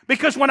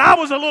 Because when I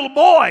was a little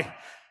boy,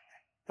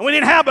 and we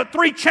didn't have but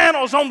 3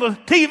 channels on the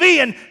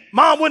TV, and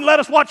Mom wouldn't let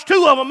us watch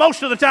 2 of them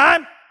most of the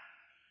time.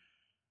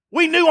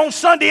 We knew on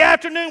Sunday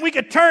afternoon we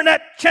could turn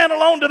that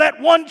channel on to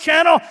that one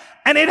channel,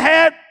 and it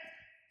had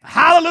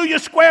Hallelujah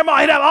Square Mall.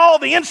 It'd have all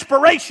the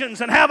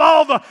inspirations and have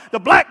all the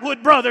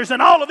Blackwood Brothers and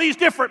all of these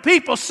different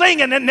people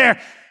singing in there.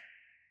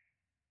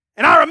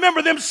 And I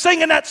remember them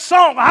singing that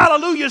song,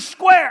 Hallelujah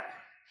Square.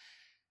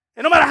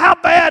 And no matter how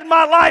bad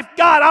my life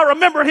got, I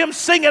remember him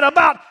singing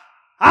about,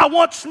 I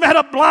once met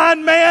a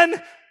blind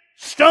man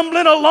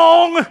stumbling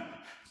along,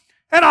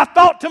 and I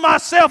thought to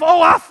myself,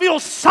 oh, I feel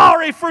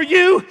sorry for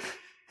you.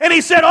 And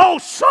he said, oh,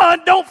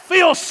 son, don't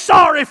feel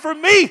sorry for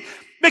me,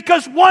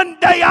 because one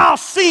day I'll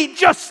see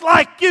just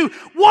like you.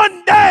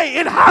 One day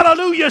in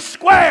Hallelujah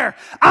Square,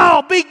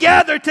 I'll be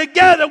gathered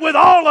together with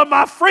all of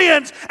my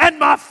friends and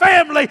my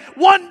family.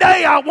 One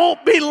day I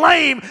won't be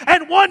lame,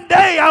 and one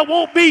day I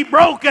won't be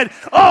broken.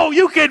 Oh,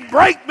 you can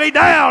break me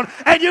down,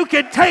 and you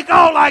can take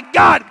all I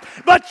got,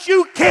 but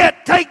you can't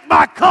take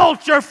my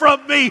culture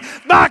from me.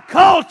 My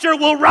culture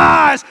will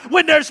rise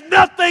when there's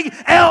nothing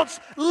else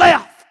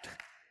left.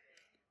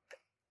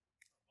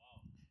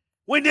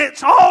 When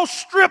it's all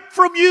stripped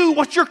from you,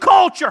 what's your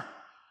culture?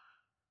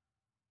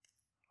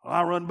 Well,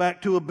 I run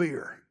back to a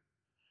beer.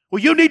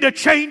 Well, you need to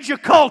change your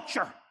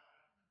culture.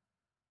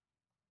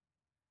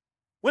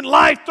 When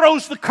life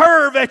throws the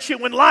curve at you,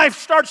 when life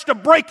starts to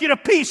break you to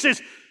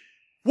pieces,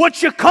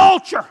 what's your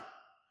culture?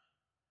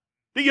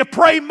 Do you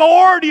pray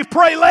more or do you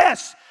pray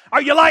less?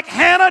 Are you like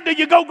Hannah? Do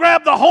you go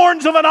grab the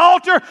horns of an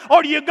altar,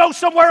 or do you go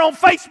somewhere on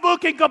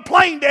Facebook and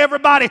complain to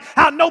everybody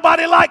how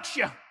nobody likes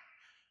you?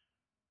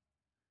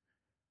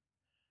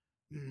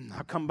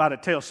 I'll come by to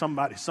tell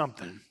somebody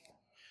something.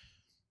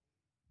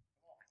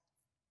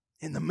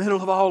 In the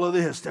middle of all of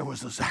this, there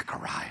was a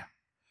Zechariah,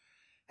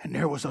 and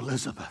there was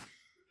Elizabeth.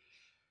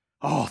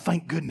 Oh,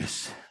 thank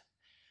goodness.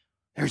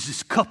 There's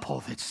this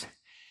couple that's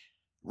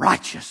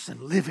righteous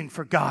and living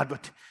for God,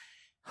 but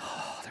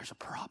there's a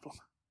problem.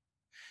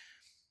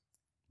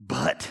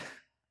 But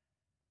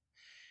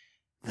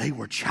they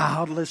were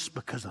childless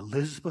because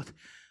Elizabeth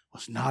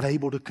was not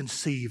able to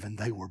conceive, and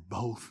they were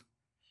both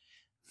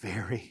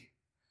very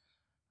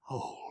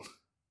old.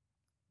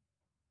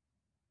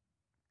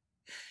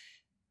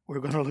 We're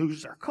going to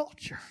lose our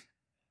culture.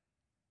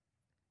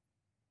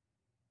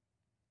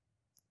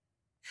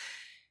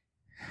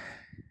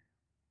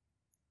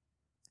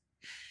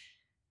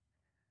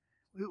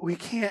 We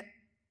can't.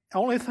 The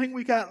only thing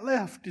we got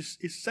left is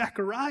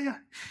Zechariah.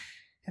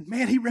 And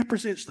man, he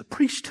represents the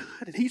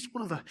priesthood, and he's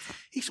one of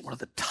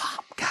the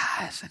top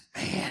guys. And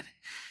man,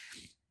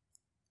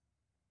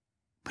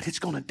 but it's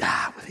going to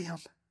die with him.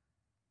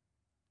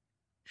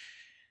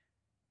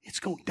 It's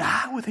going to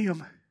die with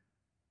him.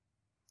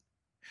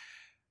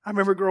 I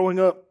remember growing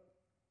up,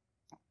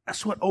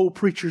 that's what old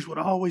preachers would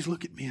always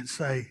look at me and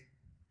say.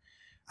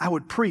 I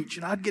would preach,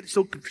 and I'd get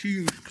so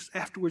confused because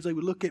afterwards they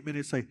would look at me and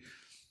they'd say,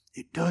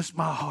 "It does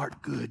my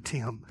heart good,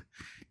 Tim,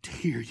 to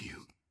hear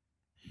you."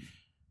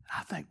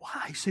 I think,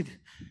 why? He said,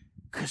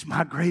 because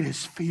my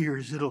greatest fear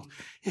is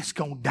it's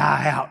going to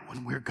die out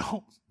when we're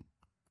gone.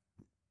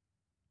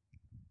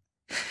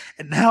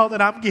 And now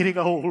that I'm getting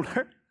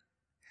older,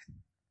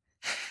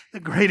 the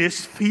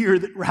greatest fear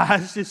that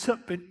rises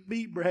up in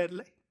me,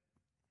 Bradley,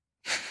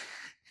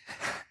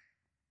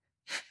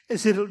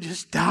 is it'll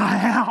just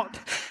die out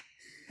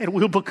and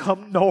we'll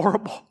become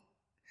normal.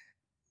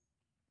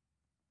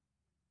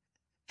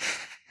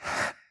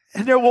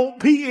 And there won't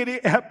be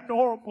any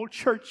abnormal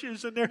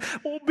churches, and there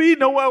won't be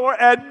no more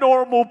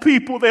abnormal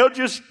people. They'll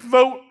just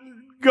vote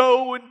and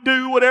go and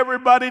do what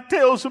everybody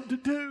tells them to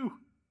do.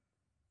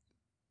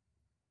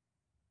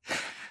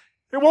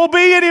 There won't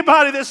be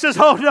anybody that says,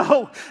 "Oh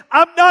no,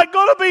 I'm not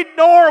going to be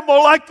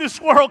normal like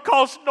this world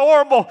calls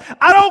normal.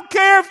 I don't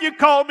care if you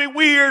call me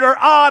weird or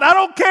odd. I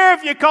don't care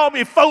if you call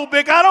me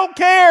phobic. I don't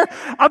care.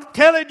 I'm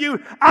telling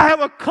you, I have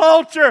a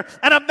culture,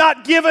 and I'm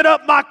not giving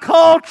up my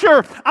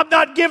culture. I'm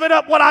not giving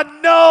up what I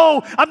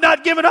know. I'm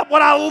not giving up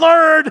what I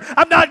learned.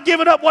 I'm not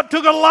giving up what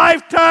took a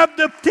lifetime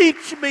to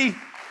teach me."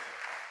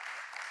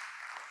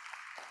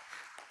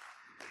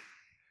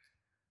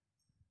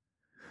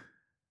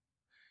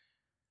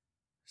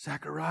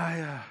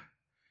 Zechariah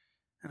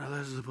and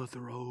Elizabeth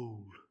are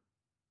old.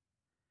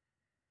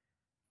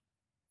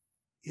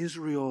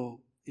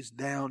 Israel is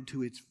down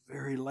to its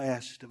very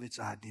last of its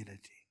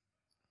identity.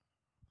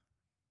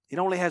 It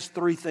only has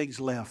 3 things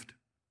left.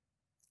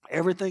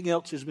 Everything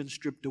else has been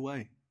stripped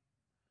away.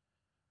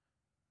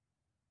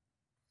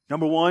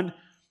 Number 1,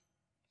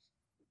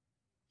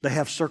 they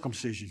have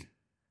circumcision.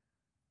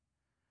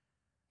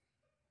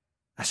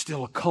 That's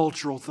still a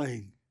cultural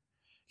thing.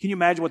 Can you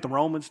imagine what the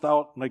Romans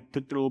thought when they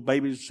took their little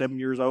babies 7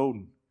 years old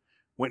and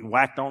went and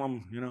whacked on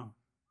them, you know?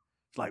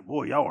 It's like,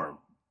 boy, y'all are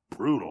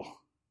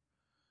brutal.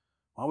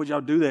 Why would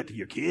y'all do that to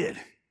your kid?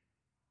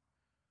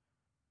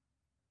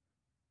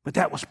 But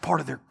that was part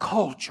of their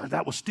culture.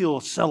 That was still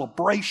a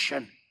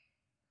celebration.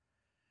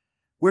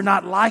 We're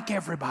not like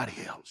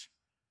everybody else.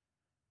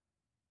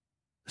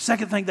 The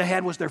second thing they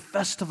had was their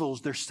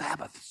festivals, their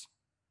Sabbaths.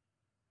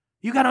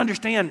 You got to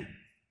understand,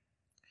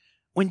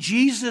 when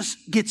Jesus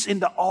gets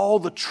into all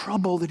the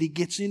trouble that he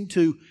gets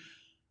into,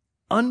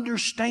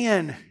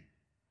 understand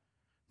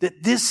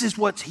that this is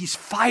what he's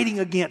fighting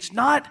against.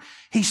 Not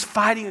he's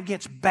fighting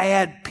against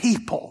bad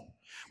people.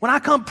 When I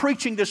come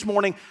preaching this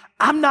morning,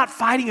 I'm not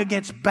fighting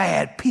against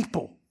bad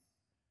people.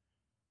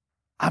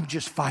 I'm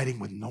just fighting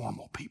with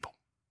normal people.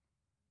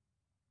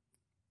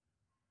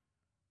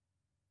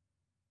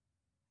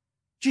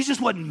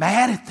 Jesus wasn't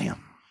mad at them.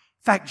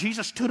 In fact,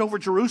 Jesus stood over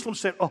Jerusalem and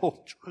said,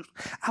 "Oh, Jerusalem,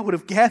 I would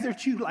have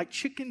gathered you like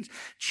chickens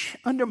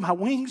under my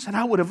wings, and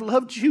I would have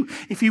loved you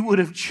if you would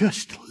have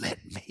just let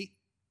me."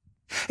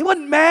 He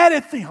wasn't mad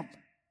at them.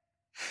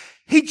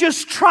 He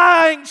just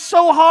trying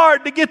so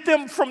hard to get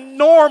them from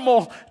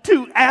normal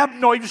to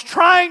abnormal. He was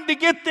trying to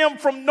get them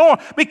from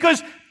normal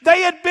because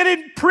they had been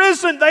in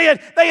prison. They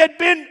had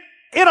been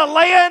in a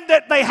land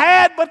that they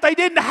had, but they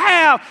didn't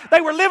have. They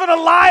were living a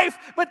life,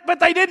 but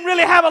they didn't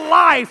really have a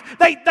life.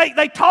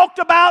 They talked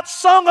about,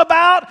 sung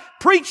about,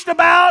 preached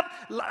about,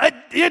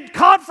 did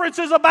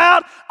conferences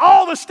about,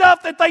 all the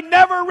stuff that they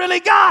never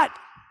really got.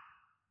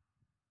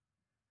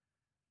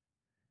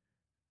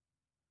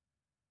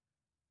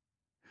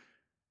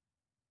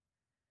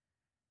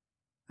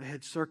 They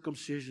had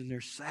circumcision,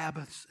 their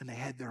Sabbaths, and they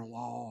had their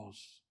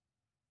laws.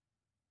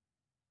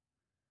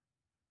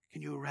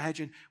 Can you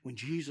imagine when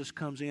Jesus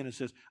comes in and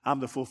says, "I'm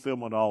the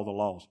fulfillment of all the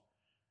laws"?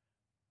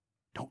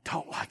 Don't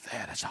talk like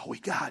that. That's all we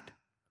got.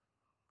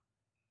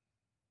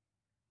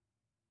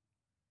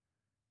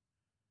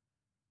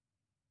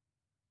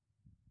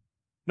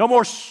 No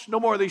more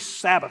of these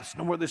Sabbaths.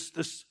 No more of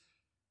this.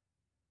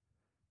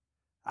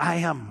 I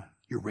am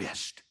your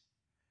rest.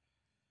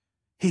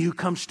 He who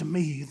comes to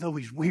me, though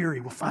he's weary,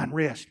 will find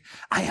rest.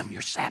 I am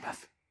your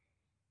Sabbath.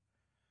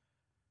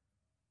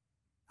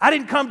 I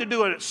didn't come to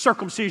do a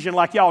circumcision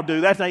like y'all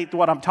do. That ain't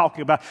what I'm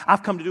talking about.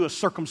 I've come to do a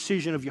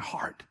circumcision of your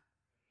heart.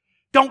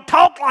 Don't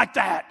talk like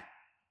that.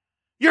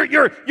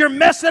 You're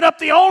messing up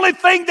the only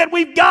thing that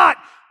we've got.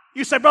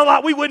 You say, "Brother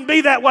Lott, we wouldn't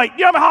be that way."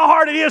 You know how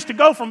hard it is to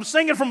go from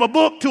singing from a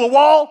book to a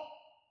wall?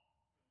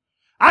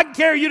 I can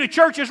carry you to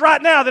churches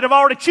right now that have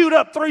already chewed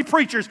up 3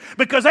 preachers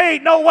because there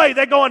ain't no way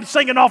they're going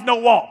singing off no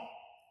wall.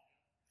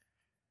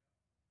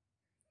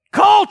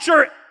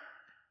 Culture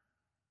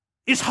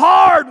is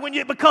hard when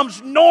it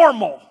becomes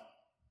normal.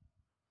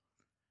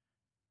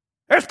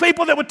 There's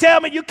people that would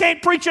tell me, "You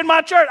can't preach in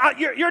my church.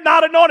 You're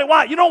not anointed."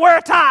 Why? You don't wear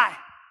a tie.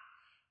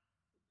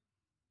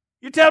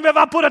 You You tell me if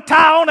I put a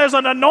tie on, there's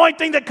an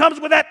anointing that comes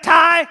with that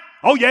tie?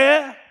 Oh,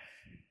 yeah.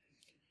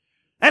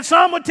 And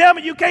some would tell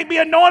me you can't be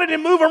anointed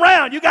and move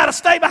around. You got to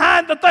stay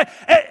behind the thing.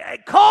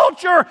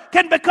 Culture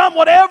can become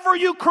whatever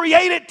you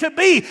create it to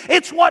be.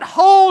 It's what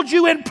holds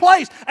you in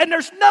place. And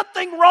there's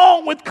nothing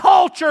wrong with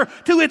culture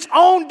to its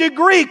own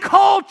degree.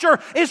 Culture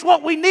is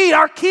what we need.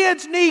 Our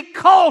kids need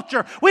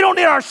culture. We don't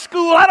need our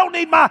school. I don't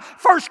need my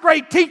first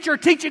grade teacher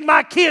teaching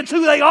my kids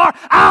who they are.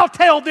 I'll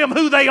tell them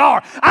who they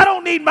are. I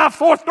don't need my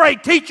fourth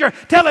grade teacher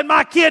telling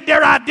my kid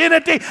their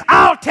identity.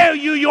 I'll tell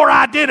you your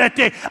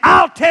identity.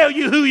 I'll tell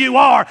you who you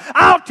are.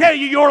 I'll tell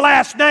you your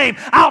last name.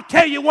 I'll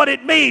tell you what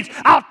it means.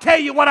 I'll tell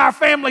you what our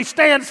family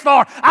stands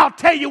for. I'll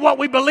tell you what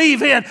we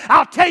believe in.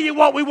 I'll tell you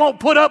what we won't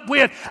put up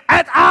with.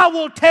 And I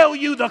will tell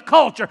you the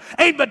culture.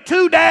 Ain't but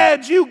two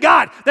dads you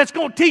got that's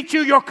going to teach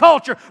you your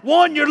culture.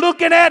 One you're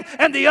looking at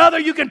and the other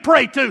you can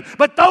pray to.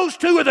 But those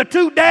two are the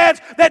two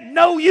dads that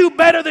know you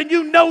better than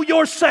you know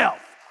yourself.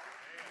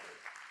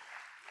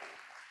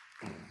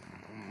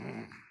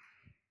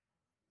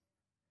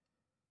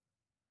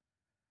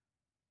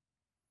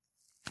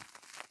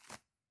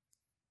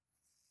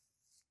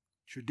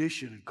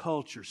 Tradition and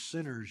culture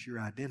centers your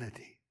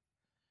identity.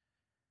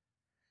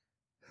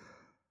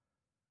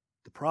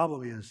 The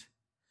problem is,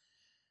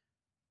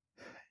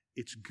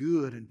 it's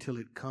good until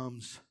it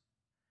comes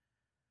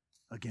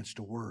against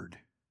a word.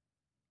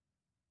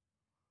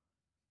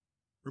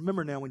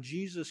 Remember now, when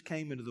Jesus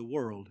came into the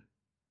world,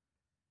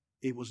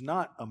 it was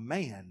not a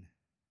man,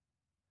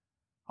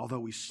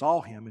 although we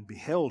saw him and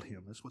beheld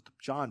him. That's what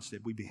John said,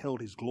 we beheld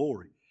his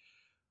glory.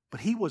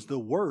 But he was the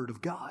Word of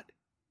God.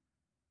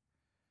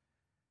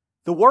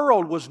 The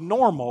world was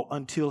normal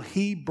until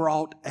he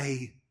brought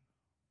a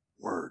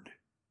word.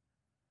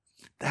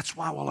 That's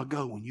why a while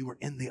ago when you were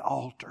in the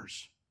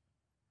altars,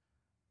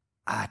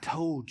 I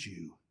told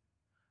you,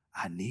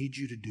 I need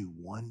you to do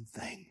one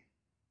thing.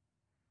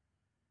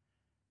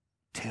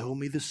 Tell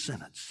me the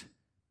sentence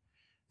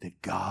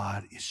that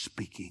God is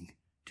speaking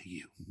to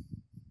you.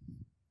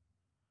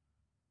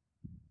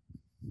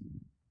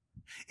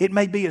 It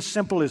may be as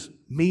simple as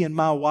me and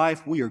my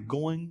wife, we are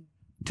going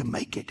to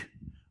make it.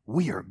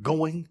 We are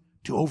going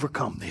to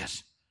overcome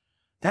this.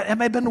 That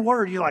may have been the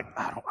word. You're like,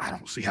 I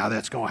don't see how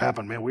that's going to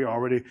happen, man. We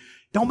already,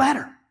 don't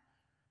matter.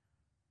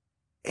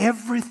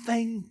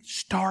 Everything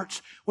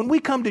starts, when we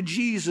come to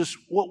Jesus,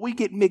 what we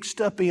get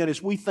mixed up in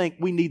is we think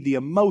we need the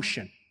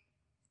emotion.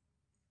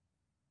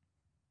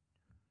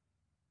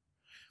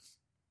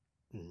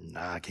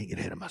 Nah, I can't get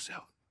ahead of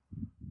myself.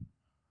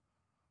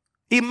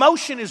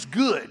 Emotion is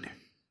good,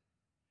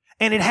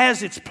 and it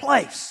has its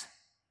place.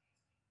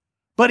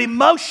 But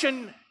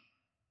emotion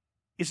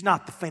is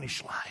not the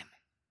finish line.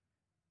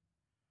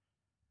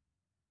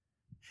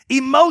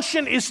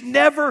 Emotion is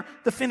never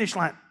the finish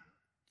line.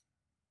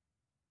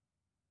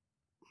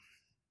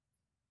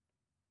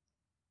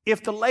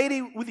 If the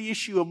lady with the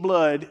issue of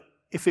blood,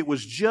 if it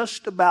was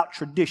just about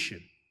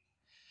tradition,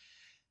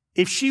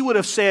 if she would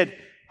have said,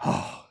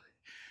 oh,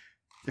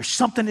 there's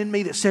something in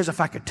me that says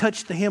if I could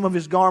touch the hem of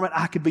his garment,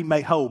 I could be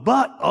made whole.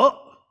 But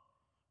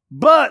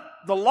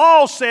the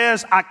law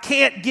says I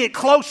can't get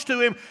close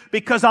to him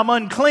because I'm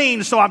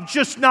unclean, so I'm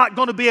just not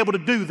going to be able to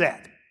do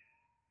that. Do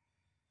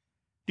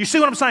you see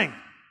what I'm saying?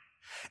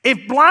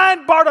 If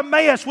blind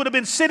Bartimaeus would have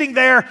been sitting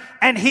there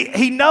and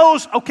he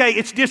knows, okay,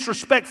 it's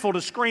disrespectful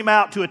to scream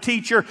out to a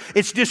teacher.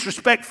 It's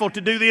disrespectful to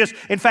do this.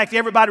 In fact,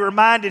 everybody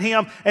reminded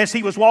him as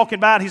he was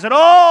walking by and he said,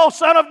 oh,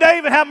 son of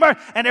David, have mercy.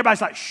 And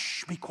everybody's like,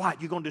 shh, be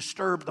quiet. You're going to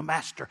disturb the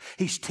master.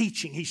 He's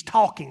teaching. He's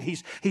talking.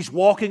 He's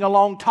walking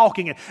along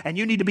talking. And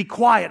you need to be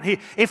quiet.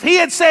 If he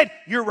had said,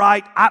 you're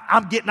right,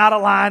 I'm getting out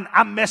of line.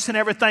 I'm messing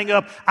everything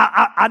up.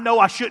 I know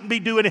I shouldn't be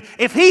doing it.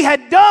 If he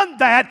had done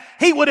that,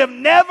 he would have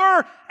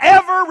never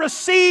ever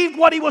received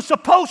what he was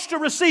supposed to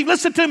receive.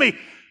 Listen to me.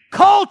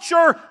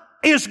 Culture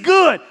is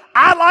good.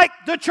 I like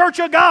the Church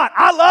of God.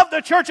 I love the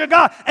Church of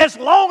God as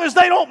long as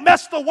they don't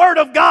mess the Word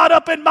of God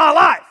up in my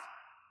life.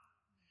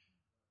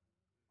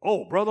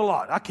 Oh, Brother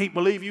Lott, I can't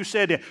believe you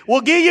said that. Well,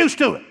 get used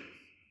to it.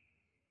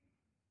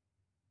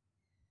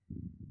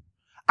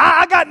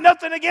 I got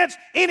nothing against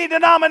any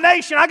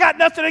denomination. I got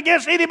nothing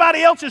against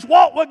anybody else's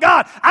walk with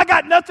God. I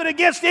got nothing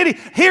against any.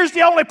 Here's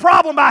the only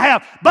problem I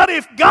have. But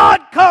if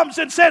God comes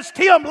and says,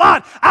 Tim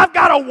Lott, I've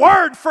got a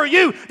word for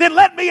you, then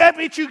let me have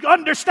you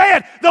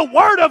understand the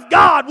Word of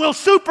God will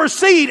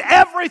supersede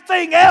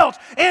everything else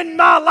in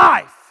my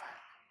life.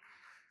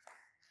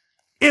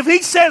 If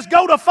He says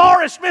go to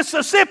Forest,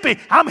 Mississippi,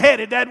 I'm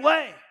headed that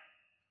way.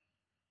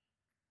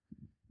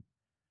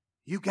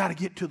 You got to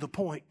get to the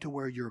point to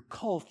where your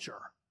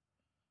culture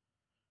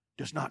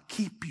does not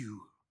keep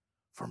you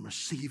from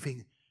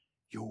receiving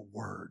your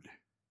word.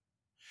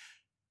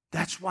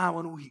 That's why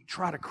when we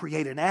try to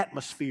create an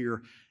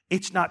atmosphere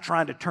It's not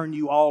trying to turn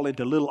you all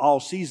into little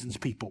all-seasons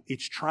people.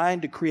 It's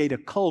trying to create a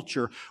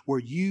culture where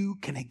you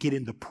can get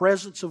in the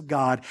presence of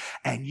God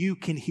and you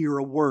can hear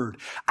a word.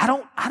 I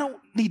don't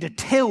need to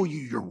tell you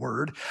your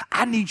word.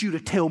 I need you to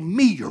tell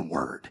me your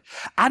word.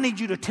 I need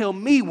you to tell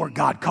me where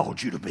God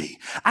called you to be.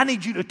 I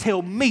need you to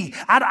tell me.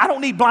 I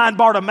don't need blind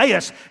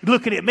Bartimaeus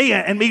looking at me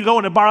and me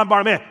going to blind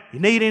Bartimaeus. You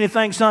need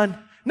anything, son?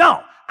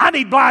 No. I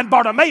need blind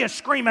Bartimaeus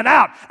screaming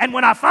out. And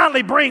when I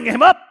finally bring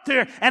him up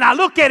there and I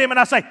look at him and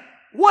I say,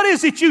 what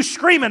is it you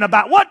screaming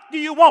about? What do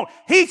you want?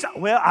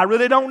 Well, I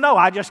really don't know.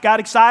 I just got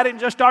excited and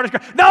just started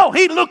screaming. No,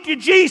 he looked at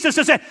Jesus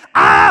and said,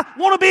 I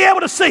want to be able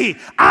to see.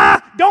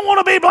 I don't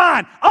want to be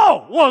blind.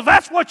 Oh, well, if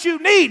that's what you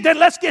need, then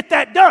let's get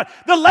that done.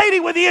 The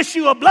lady with the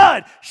issue of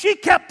blood, she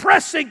kept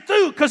pressing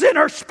through because in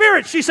her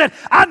spirit she said,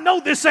 I know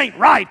this ain't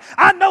right.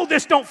 I know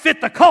this don't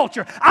fit the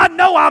culture. I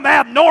know I'm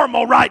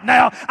abnormal right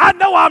now. I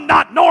know I'm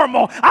not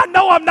normal. I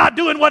know I'm not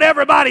doing what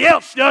everybody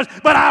else does,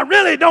 but I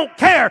really don't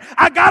care.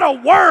 I got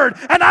a word,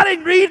 and I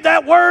didn't read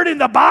that word in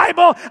the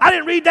Bible. I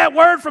didn't read that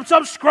word from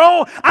some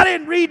scroll. I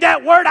didn't read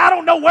that word. I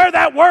don't know where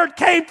that word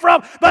came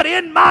from, but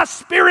in my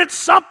spirit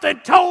something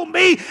told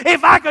me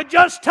if I could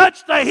just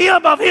touch the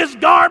hem of his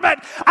garment,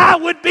 I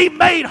would be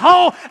made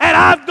whole, and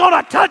I'm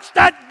going to touch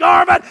that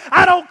garment.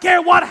 I don't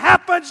care what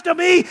happens to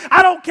me.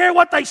 I don't care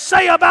what they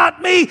say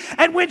about me.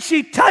 And when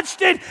she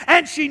touched it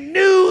and she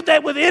knew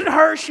that within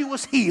her she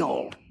was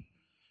healed,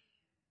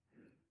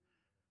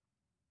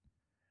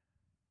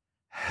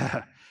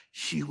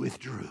 she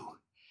withdrew.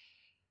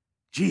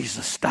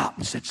 Jesus stopped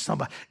and said to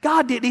somebody,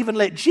 God didn't even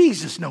let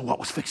Jesus know what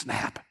was fixing to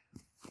happen.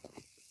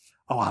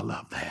 Oh, I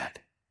love that.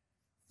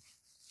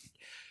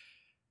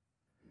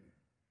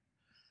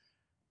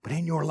 But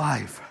in your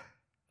life,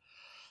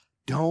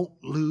 don't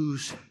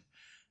lose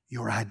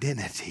your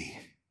identity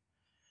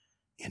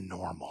in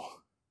normal.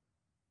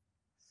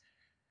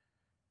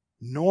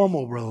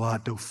 Normal, Brother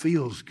Lott, though,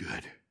 feels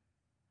good.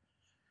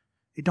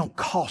 It don't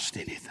cost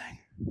anything.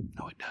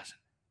 No, it doesn't.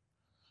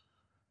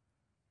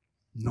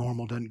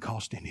 Normal doesn't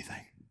cost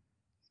anything.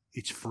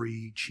 It's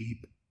free,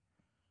 cheap.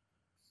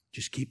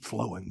 Just keep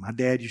flowing. My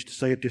dad used to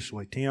say it this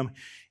way, Tim,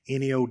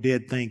 any old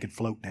dead thing can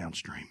float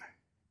downstream.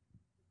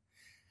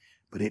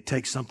 But it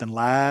takes something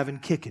live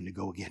and kicking to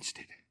go against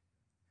it.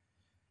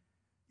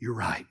 You're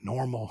right,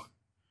 normal.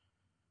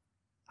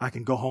 I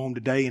can go home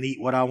today and eat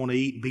what I want to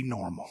eat and be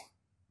normal.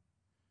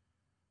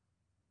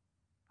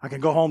 I can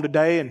go home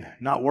today and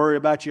not worry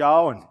about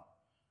y'all and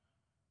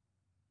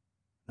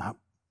not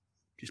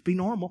just be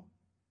normal.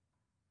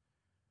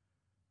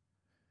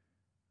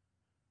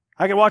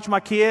 I can watch my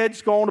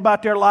kids go on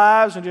about their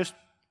lives and just,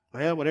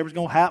 well, whatever's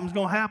going to happen is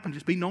going to happen.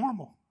 Just be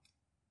normal.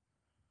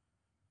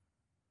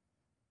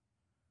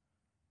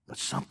 But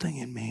something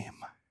in me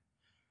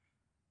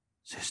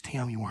says,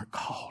 Tim, you weren't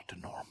called to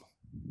normal.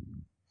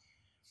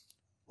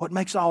 What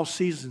makes all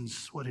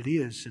seasons what it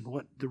is, and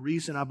what the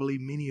reason I believe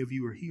many of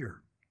you are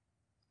here,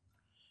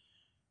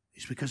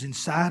 is because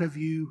inside of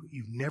you,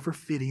 you've never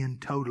fit in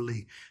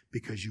totally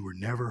because you were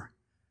never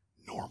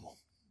normal.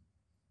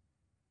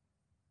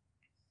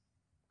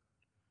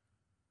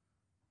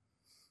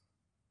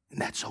 And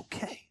that's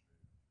okay.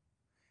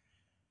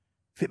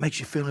 If it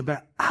makes you feel any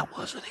better, I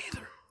wasn't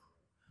either.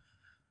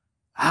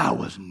 I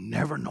was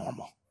never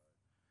normal.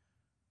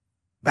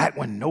 Back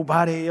when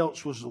nobody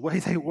else was the way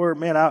they were,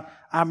 man, I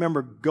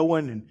remember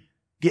going and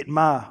getting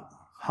my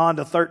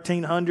Honda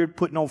 1300,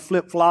 putting on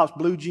flip-flops,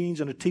 blue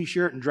jeans, and a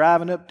T-shirt, and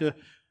driving up to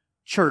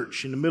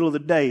church in the middle of the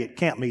day at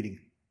camp meeting.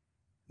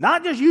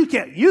 Not just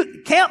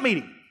camp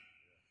meeting.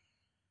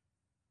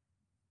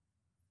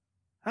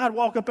 I'd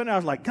walk up in there, I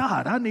was like,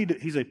 God, I need to,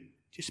 he said,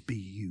 just be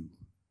you.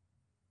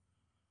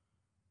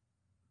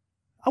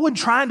 I wasn't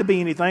trying to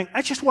be anything.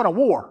 That's just what I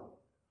wore.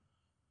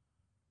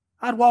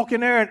 I'd walk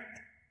in there and,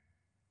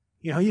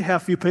 you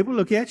have a few people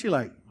look at you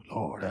like,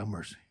 Lord have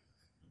mercy.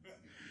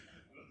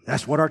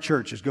 That's what our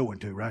church is going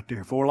to right there.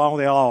 Before long,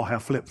 they'll all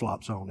have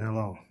flip-flops on. They'll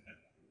all.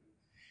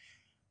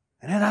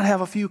 And then I'd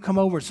have a few come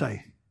over and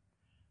say,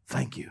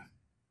 thank you.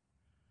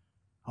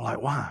 I'm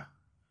like, why?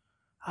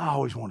 I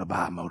always want to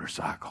buy a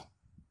motorcycle.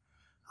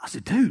 I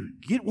said,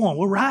 dude, get one.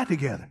 We'll ride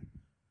together.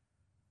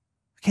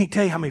 I can't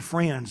tell you how many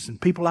friends and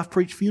people I've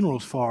preached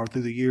funerals for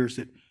through the years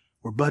that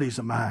were buddies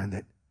of mine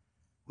that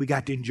we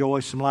got to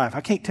enjoy some life.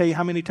 I can't tell you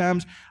how many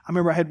times. I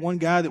remember I had one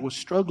guy that was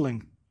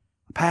struggling,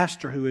 a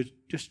pastor who was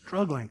just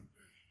struggling.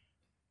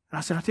 And I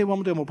said, I'll tell you what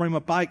I'm going to do. I'm going to bring my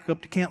bike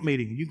up to camp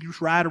meeting. You can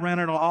just ride around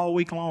it all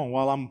week long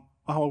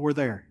while we're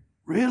there.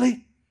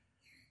 Really?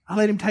 I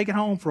let him take it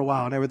home for a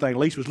while and everything.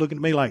 Lisa was looking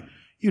at me like,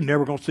 you're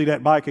never going to see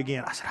that bike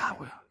again. I said, I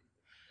will.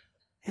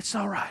 It's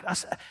all right. I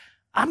said,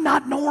 I'm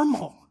not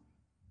normal.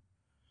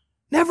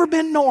 Never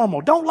been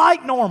normal. Don't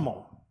like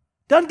normal.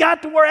 Done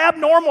got to where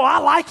abnormal, I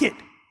like it.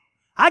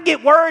 I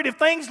get worried if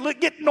things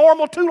get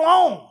normal too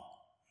long.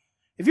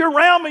 If you're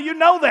around me, you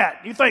know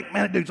that. You think,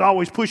 man, that dude's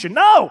always pushing.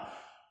 No.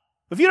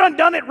 If you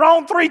done it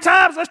wrong 3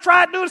 times, let's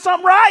try doing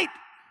something right.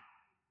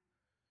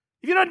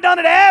 If you done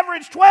it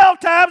average 12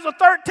 times, the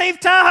 13th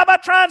time, how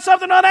about trying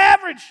something on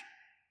average?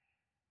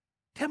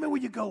 Tell me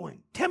where you're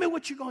going. Tell me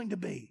what you're going to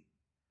be.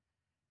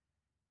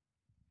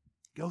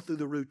 Go through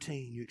the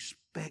routine. You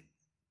expect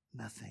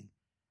nothing.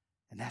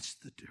 And that's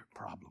the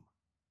problem.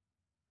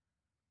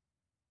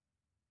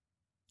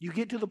 You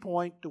get to the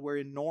point to where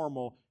in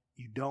normal,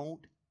 you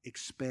don't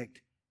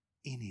expect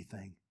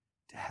anything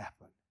to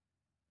happen.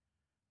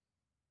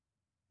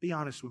 Be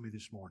honest with me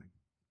this morning.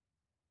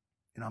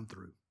 And I'm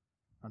through.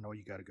 I know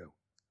you got to go.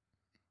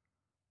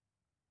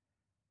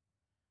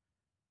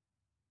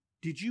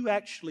 Did you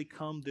actually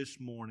come this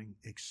morning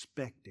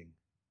expecting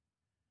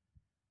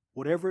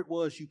whatever it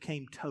was you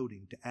came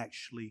toting to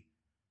actually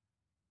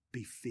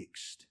be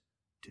fixed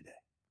today?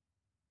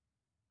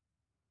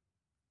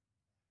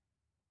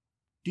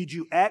 Did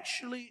you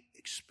actually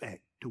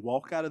expect to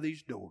walk out of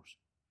these doors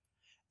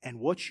and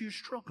what you're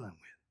struggling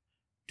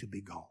with to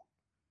be gone?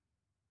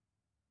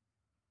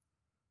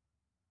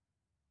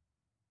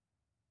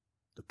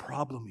 The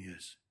problem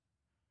is,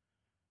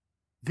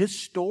 this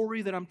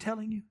story that I'm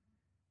telling you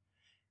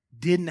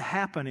didn't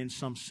happen in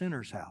some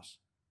sinner's house.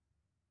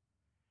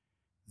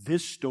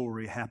 This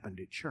story happened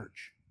at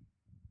church.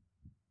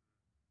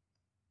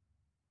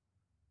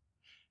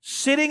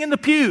 Sitting in the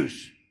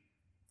pews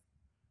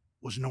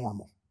was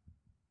normal.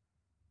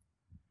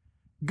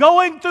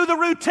 Going through the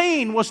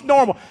routine was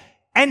normal.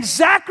 And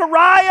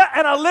Zachariah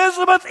and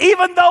Elizabeth,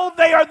 even though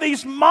they are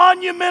these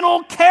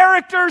monumental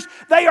characters,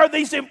 they are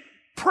these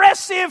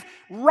impressive,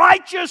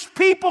 righteous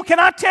people, can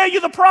I tell you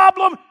the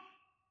problem?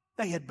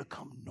 They had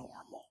become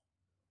normal.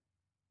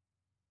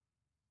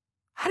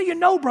 How do you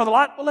know, Brother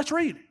Lott? Well, let's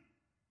read.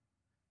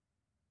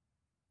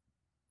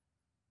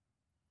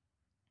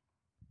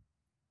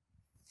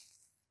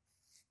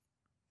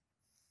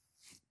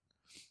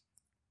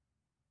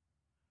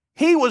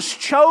 He was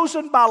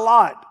chosen by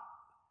Lott,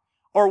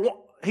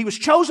 he was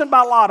chosen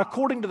by Lott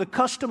according to the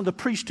custom of the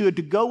priesthood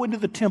to go into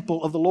the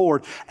temple of the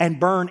Lord and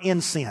burn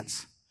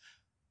incense.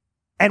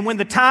 And when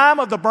the time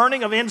of the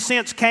burning of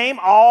incense came,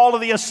 all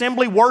of the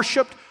assembly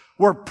worshiped,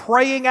 were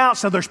praying out.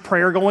 So there's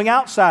prayer going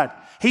outside.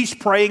 He's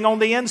praying on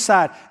the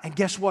inside. And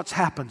guess what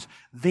happens?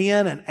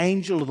 Then an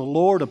angel of the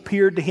Lord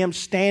appeared to him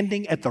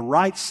standing at the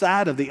right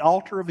side of the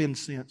altar of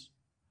incense.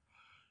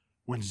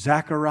 When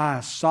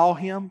Zacharias saw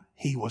him,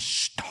 he was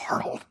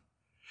startled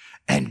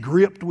and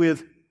gripped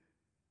with.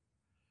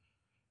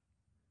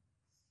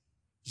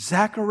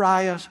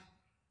 Zacharias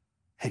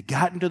had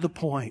gotten to the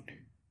point,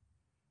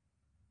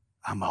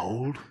 I'm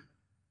old.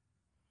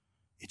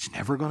 It's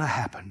never going to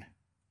happen.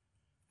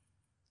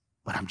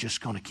 But I'm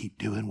just going to keep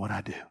doing what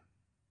I do.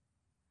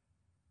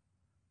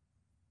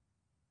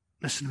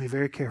 Listen to me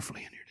very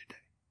carefully in here today.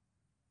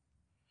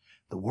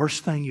 The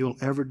worst thing you'll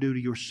ever do to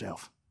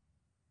yourself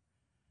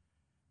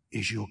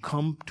is you'll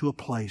come to a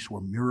place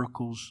where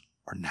miracles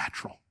are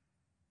natural.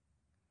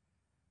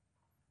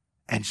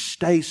 And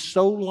stay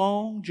so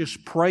long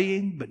just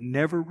praying but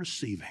never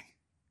receiving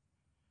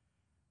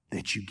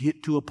that you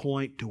get to a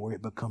point to where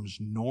it becomes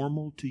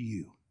normal to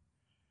you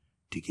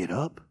to get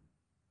up,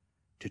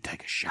 to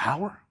take a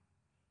shower,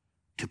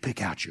 to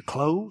pick out your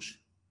clothes,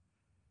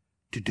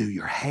 to do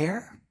your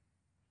hair,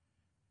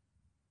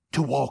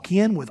 to walk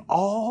in with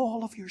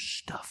all of your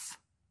stuff.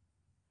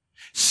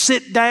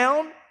 Sit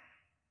down,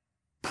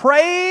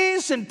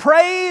 praise and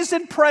praise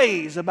and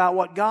praise about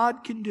what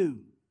God can do.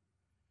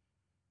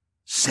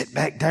 Sit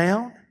back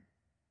down,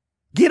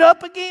 get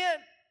up again,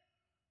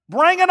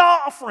 bring an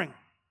offering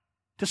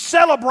to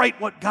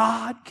celebrate what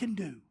God can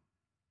do.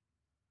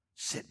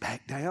 Sit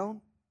back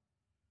down,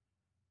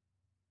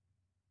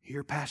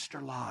 hear Pastor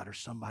Lott or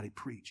somebody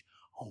preach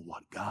on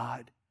what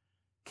God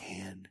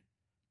can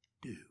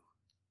do.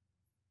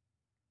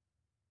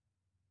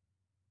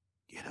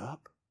 Get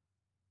up,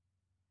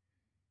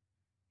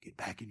 get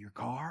back in your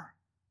car,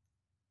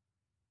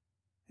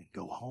 and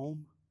go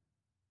home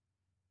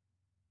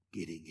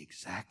getting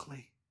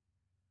exactly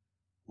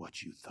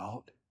what you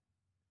thought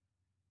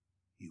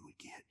you would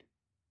get.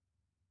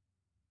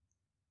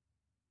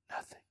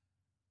 Nothing.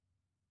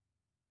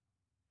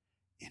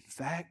 In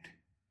fact,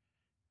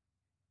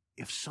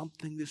 if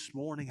something this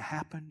morning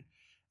happened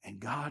and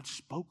God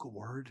spoke a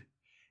word,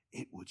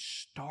 it would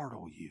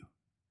startle you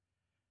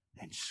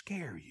and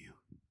scare you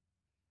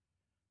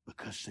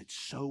because it's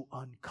so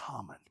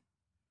uncommon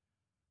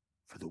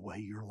for the way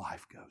your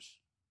life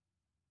goes.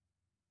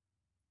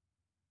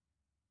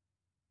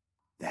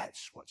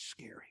 That's what's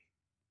scary.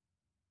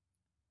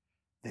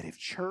 That if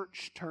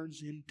church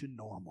turns into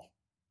normal,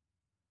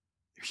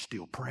 there's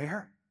still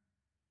prayer,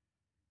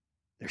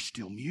 there's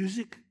still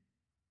music,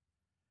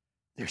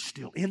 there's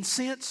still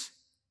incense,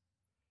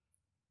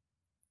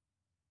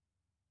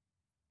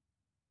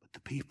 but the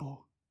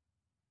people,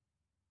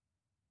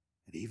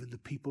 and even the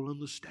people on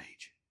the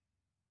stage,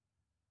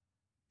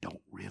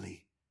 don't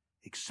really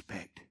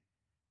expect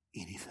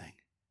anything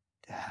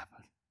to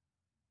happen.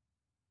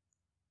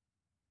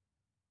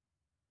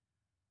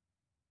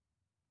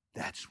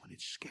 That's when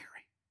it's scary.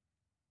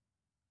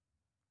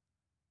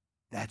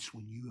 That's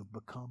when you have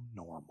become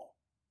normal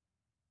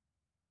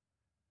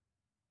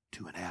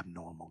to an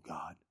abnormal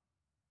God.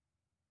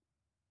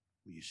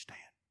 Will you stand?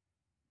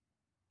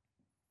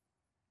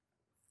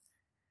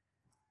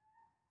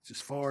 It's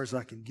as far as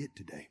I can get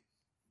today.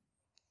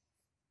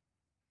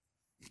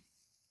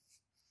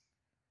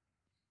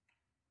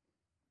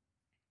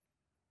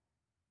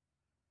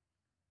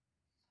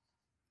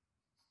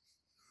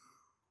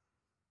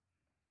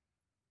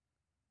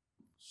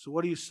 So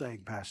what are you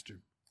saying, Pastor?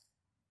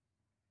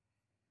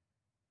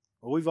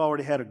 Well, we've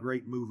already had a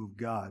great move of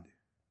God.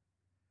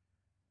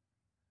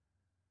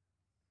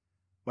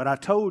 But I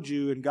told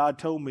you, and God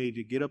told me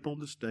to get up on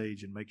the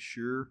stage and make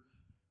sure.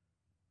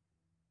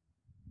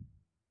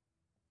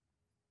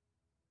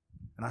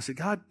 And I said,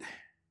 God,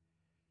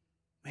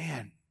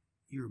 man,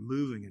 you're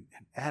moving.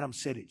 And Adam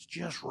said, it's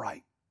just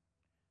right.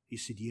 He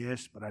said,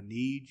 yes, but I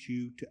need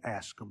you to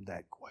ask him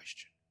that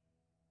question.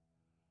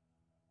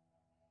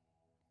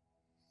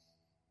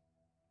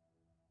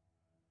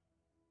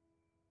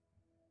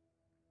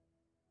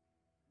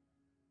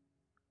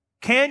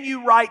 Can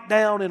you write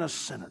down in a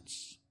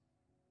sentence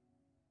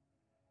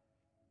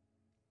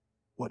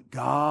what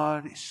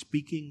God is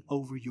speaking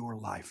over your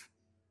life?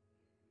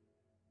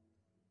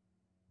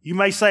 You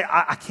may say,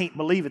 I can't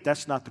believe it.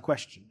 That's not the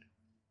question.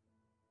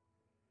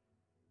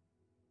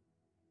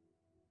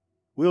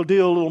 We'll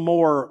deal a little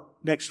more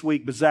next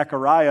week, but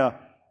Zechariah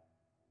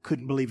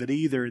couldn't believe it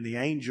either. And the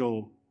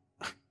angel,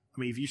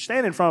 if you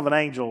stand in front of an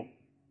angel,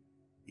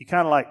 you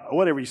kind of like,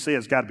 whatever he says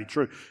has got to be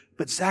true.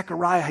 But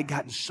Zechariah had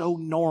gotten so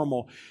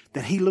normal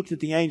that he looked at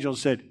the angel and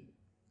said,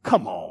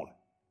 come on.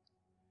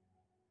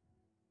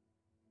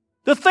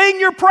 The thing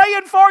you're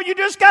praying for, you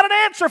just got an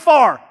answer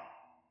for.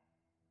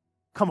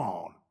 Come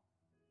on.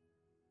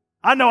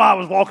 I know I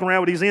was walking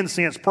around with these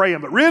incense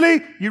praying, but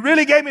really? You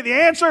really gave me the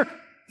answer?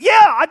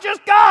 Yeah,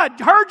 God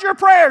heard your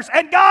prayers,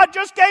 and God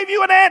just gave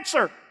you an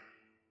answer.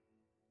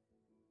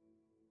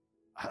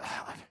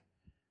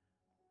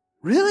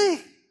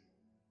 Really?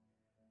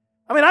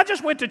 I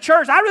just went to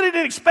church. I really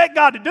didn't expect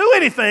God to do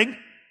anything.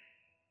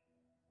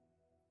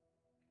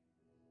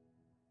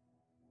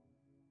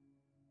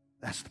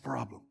 That's the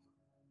problem.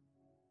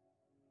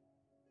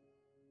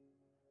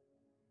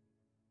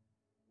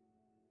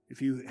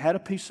 If you had a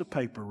piece of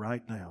paper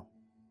right now,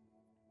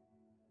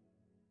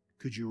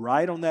 could you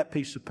write on that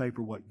piece of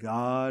paper what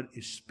God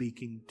is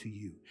speaking to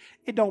you?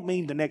 It don't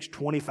mean the next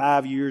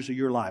 25 years of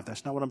your life.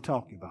 That's not what I'm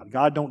talking about.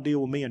 God don't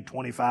deal with me in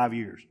 25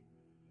 years.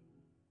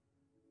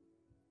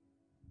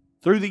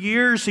 Through the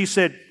years, He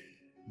said,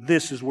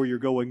 this is where you're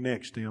going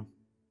next, Tim.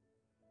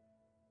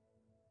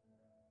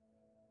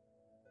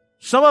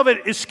 Some of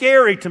it is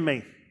scary to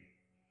me.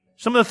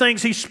 Some of the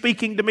things He's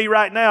speaking to me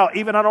right now,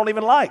 I don't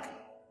even like.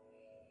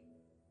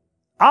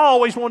 I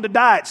always wanted to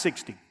die at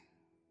 60.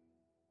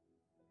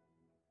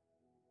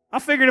 I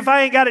figured if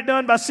I ain't got it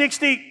done by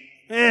 60,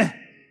 And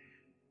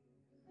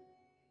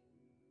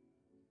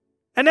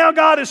now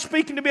God is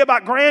speaking to me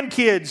about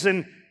grandkids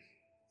and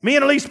me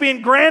and Elise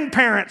being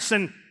grandparents.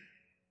 And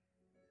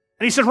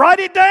He said, write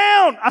it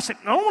down. I said,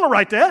 I don't want to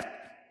write that.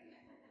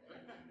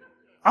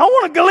 I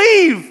want to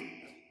leave.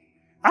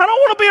 I don't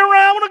want to be around.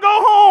 I want to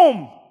go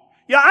home.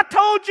 Yeah, I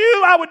told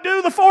you I would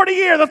do the 40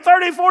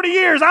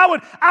 years.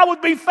 I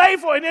would be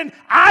faithful. And then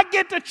I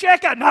get to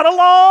check out. Not a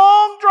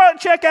long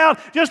check out.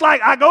 Just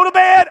like I go to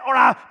bed or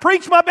I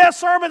preach my best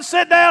sermon,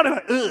 sit down,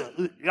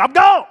 and I'm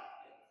gone.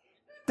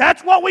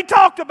 That's what we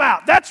talked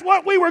about. That's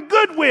what we were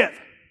good with.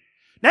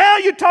 Now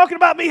you're talking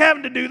about me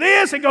having to do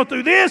this and go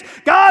through this.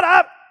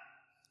 God,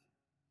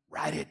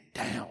 write it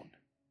down.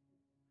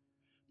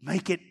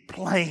 Make it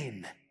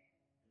plain.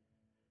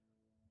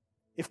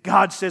 If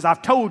God says,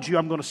 I've told you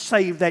I'm going to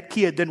save that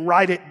kid, then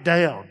write it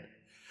down.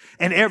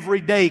 And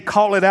every day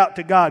call it out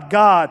to God.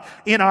 God,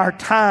 in our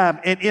time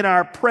and in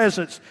our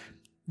presence,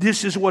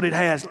 this is what it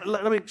has.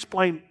 Let me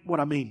explain what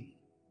I mean.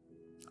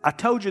 I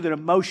told you that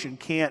emotion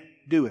can't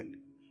do it.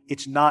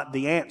 It's not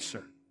the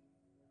answer.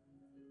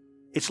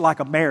 It's like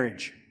a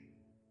marriage.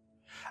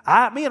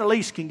 Me and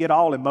Elise can get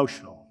all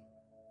emotional.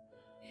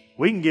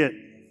 We can get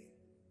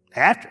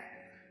after it.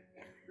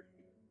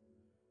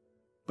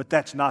 But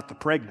that's not the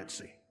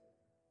pregnancy.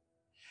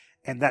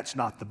 And that's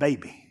not the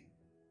baby.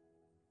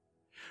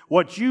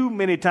 What you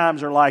many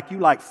times are like, you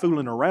like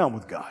fooling around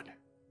with God.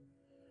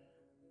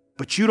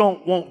 But you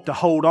don't want to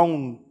hold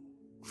on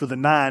for the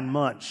 9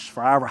 months,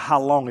 for however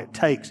how long it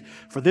takes.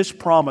 For this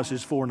promise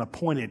is for an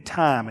appointed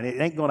time, and it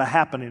ain't going to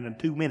happen in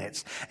 2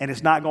 minutes. And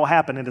it's not going to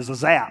happen as a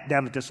zap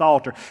down at this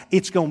altar.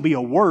 It's going to be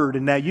a word,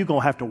 and now you're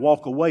going to have to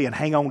walk away and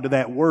hang on to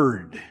that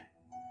word.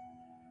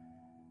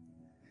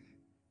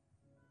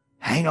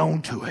 Hang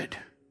on to it.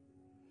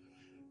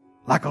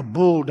 Like a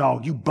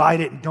bulldog, you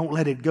bite it and don't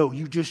let it go.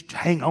 You just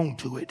hang on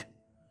to it.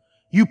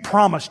 You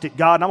promised it,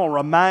 God, and I'm going to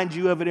remind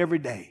you of it every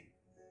day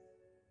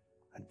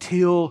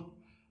until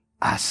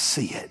I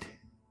see it.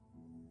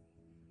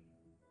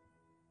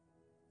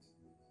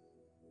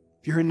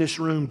 If you're in this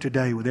room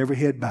today with every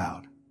head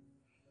bowed,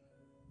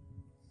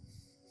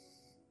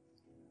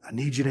 I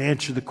need you to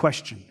answer the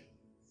question.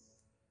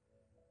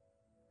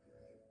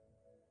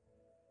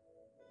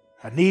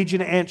 I need you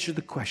to answer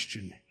the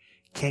question.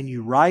 Can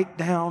you write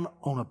down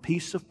on a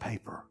piece of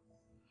paper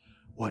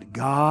what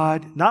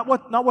God, not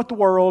what the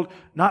world,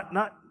 not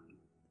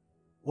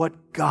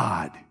what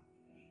God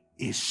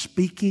is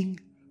speaking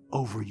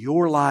over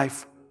your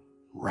life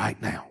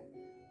right now?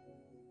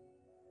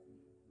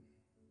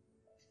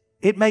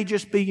 It may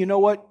just be, you know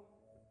what?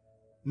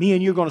 Me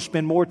and you are going to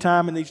spend more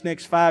time in these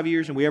next 5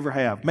 years than we ever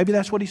have. Maybe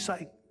that's what He's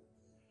saying.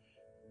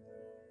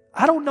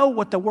 I don't know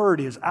what the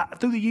word is.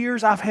 Through the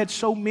years, I've had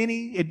so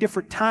many at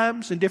different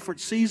times and different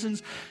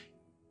seasons.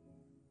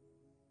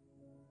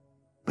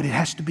 But it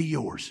has to be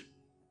yours.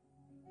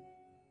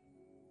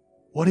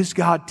 What is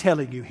God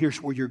telling you?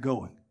 Here's where you're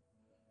going.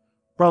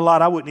 Brother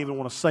Lott, I wouldn't even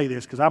want to say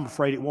this because I'm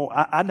afraid it won't.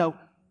 I know.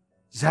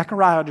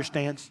 Zechariah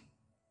understands.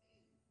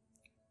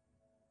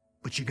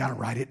 But you got to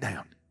write it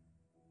down.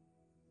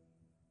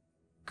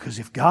 Because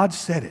if God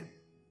said it,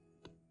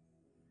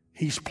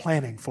 He's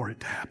planning for it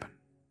to happen.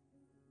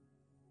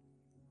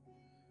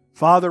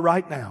 Father,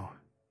 right now,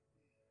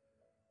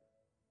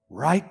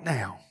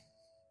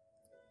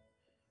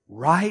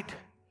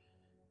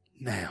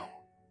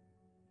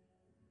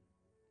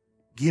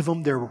 give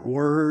them their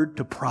word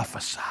to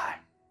prophesy.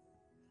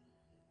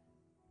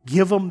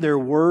 Give them their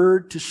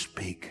word to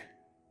speak.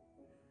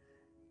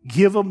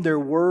 Give them their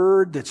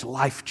word that's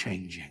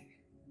life-changing.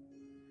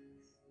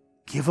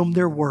 Give them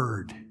their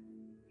word.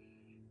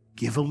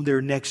 Give them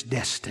their next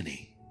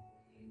destiny.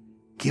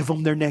 Give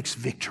them their next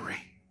victory.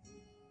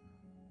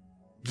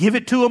 Give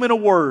it to them in a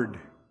word.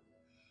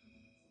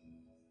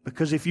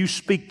 Because if you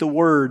speak the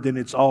word, then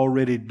it's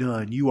already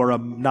done. You are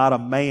not a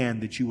man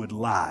that you would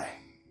lie.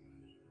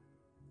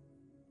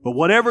 But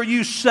whatever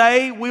you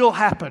say will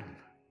happen.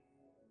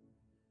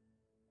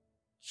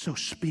 So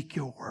speak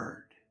your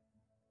word.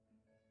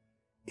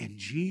 In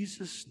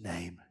Jesus'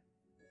 name,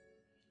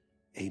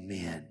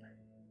 amen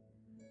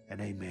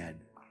and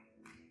amen.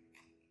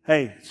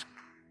 Hey,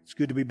 it's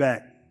good to be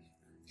back.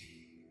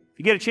 If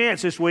you get a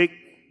chance this week,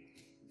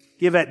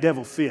 give that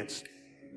devil fits.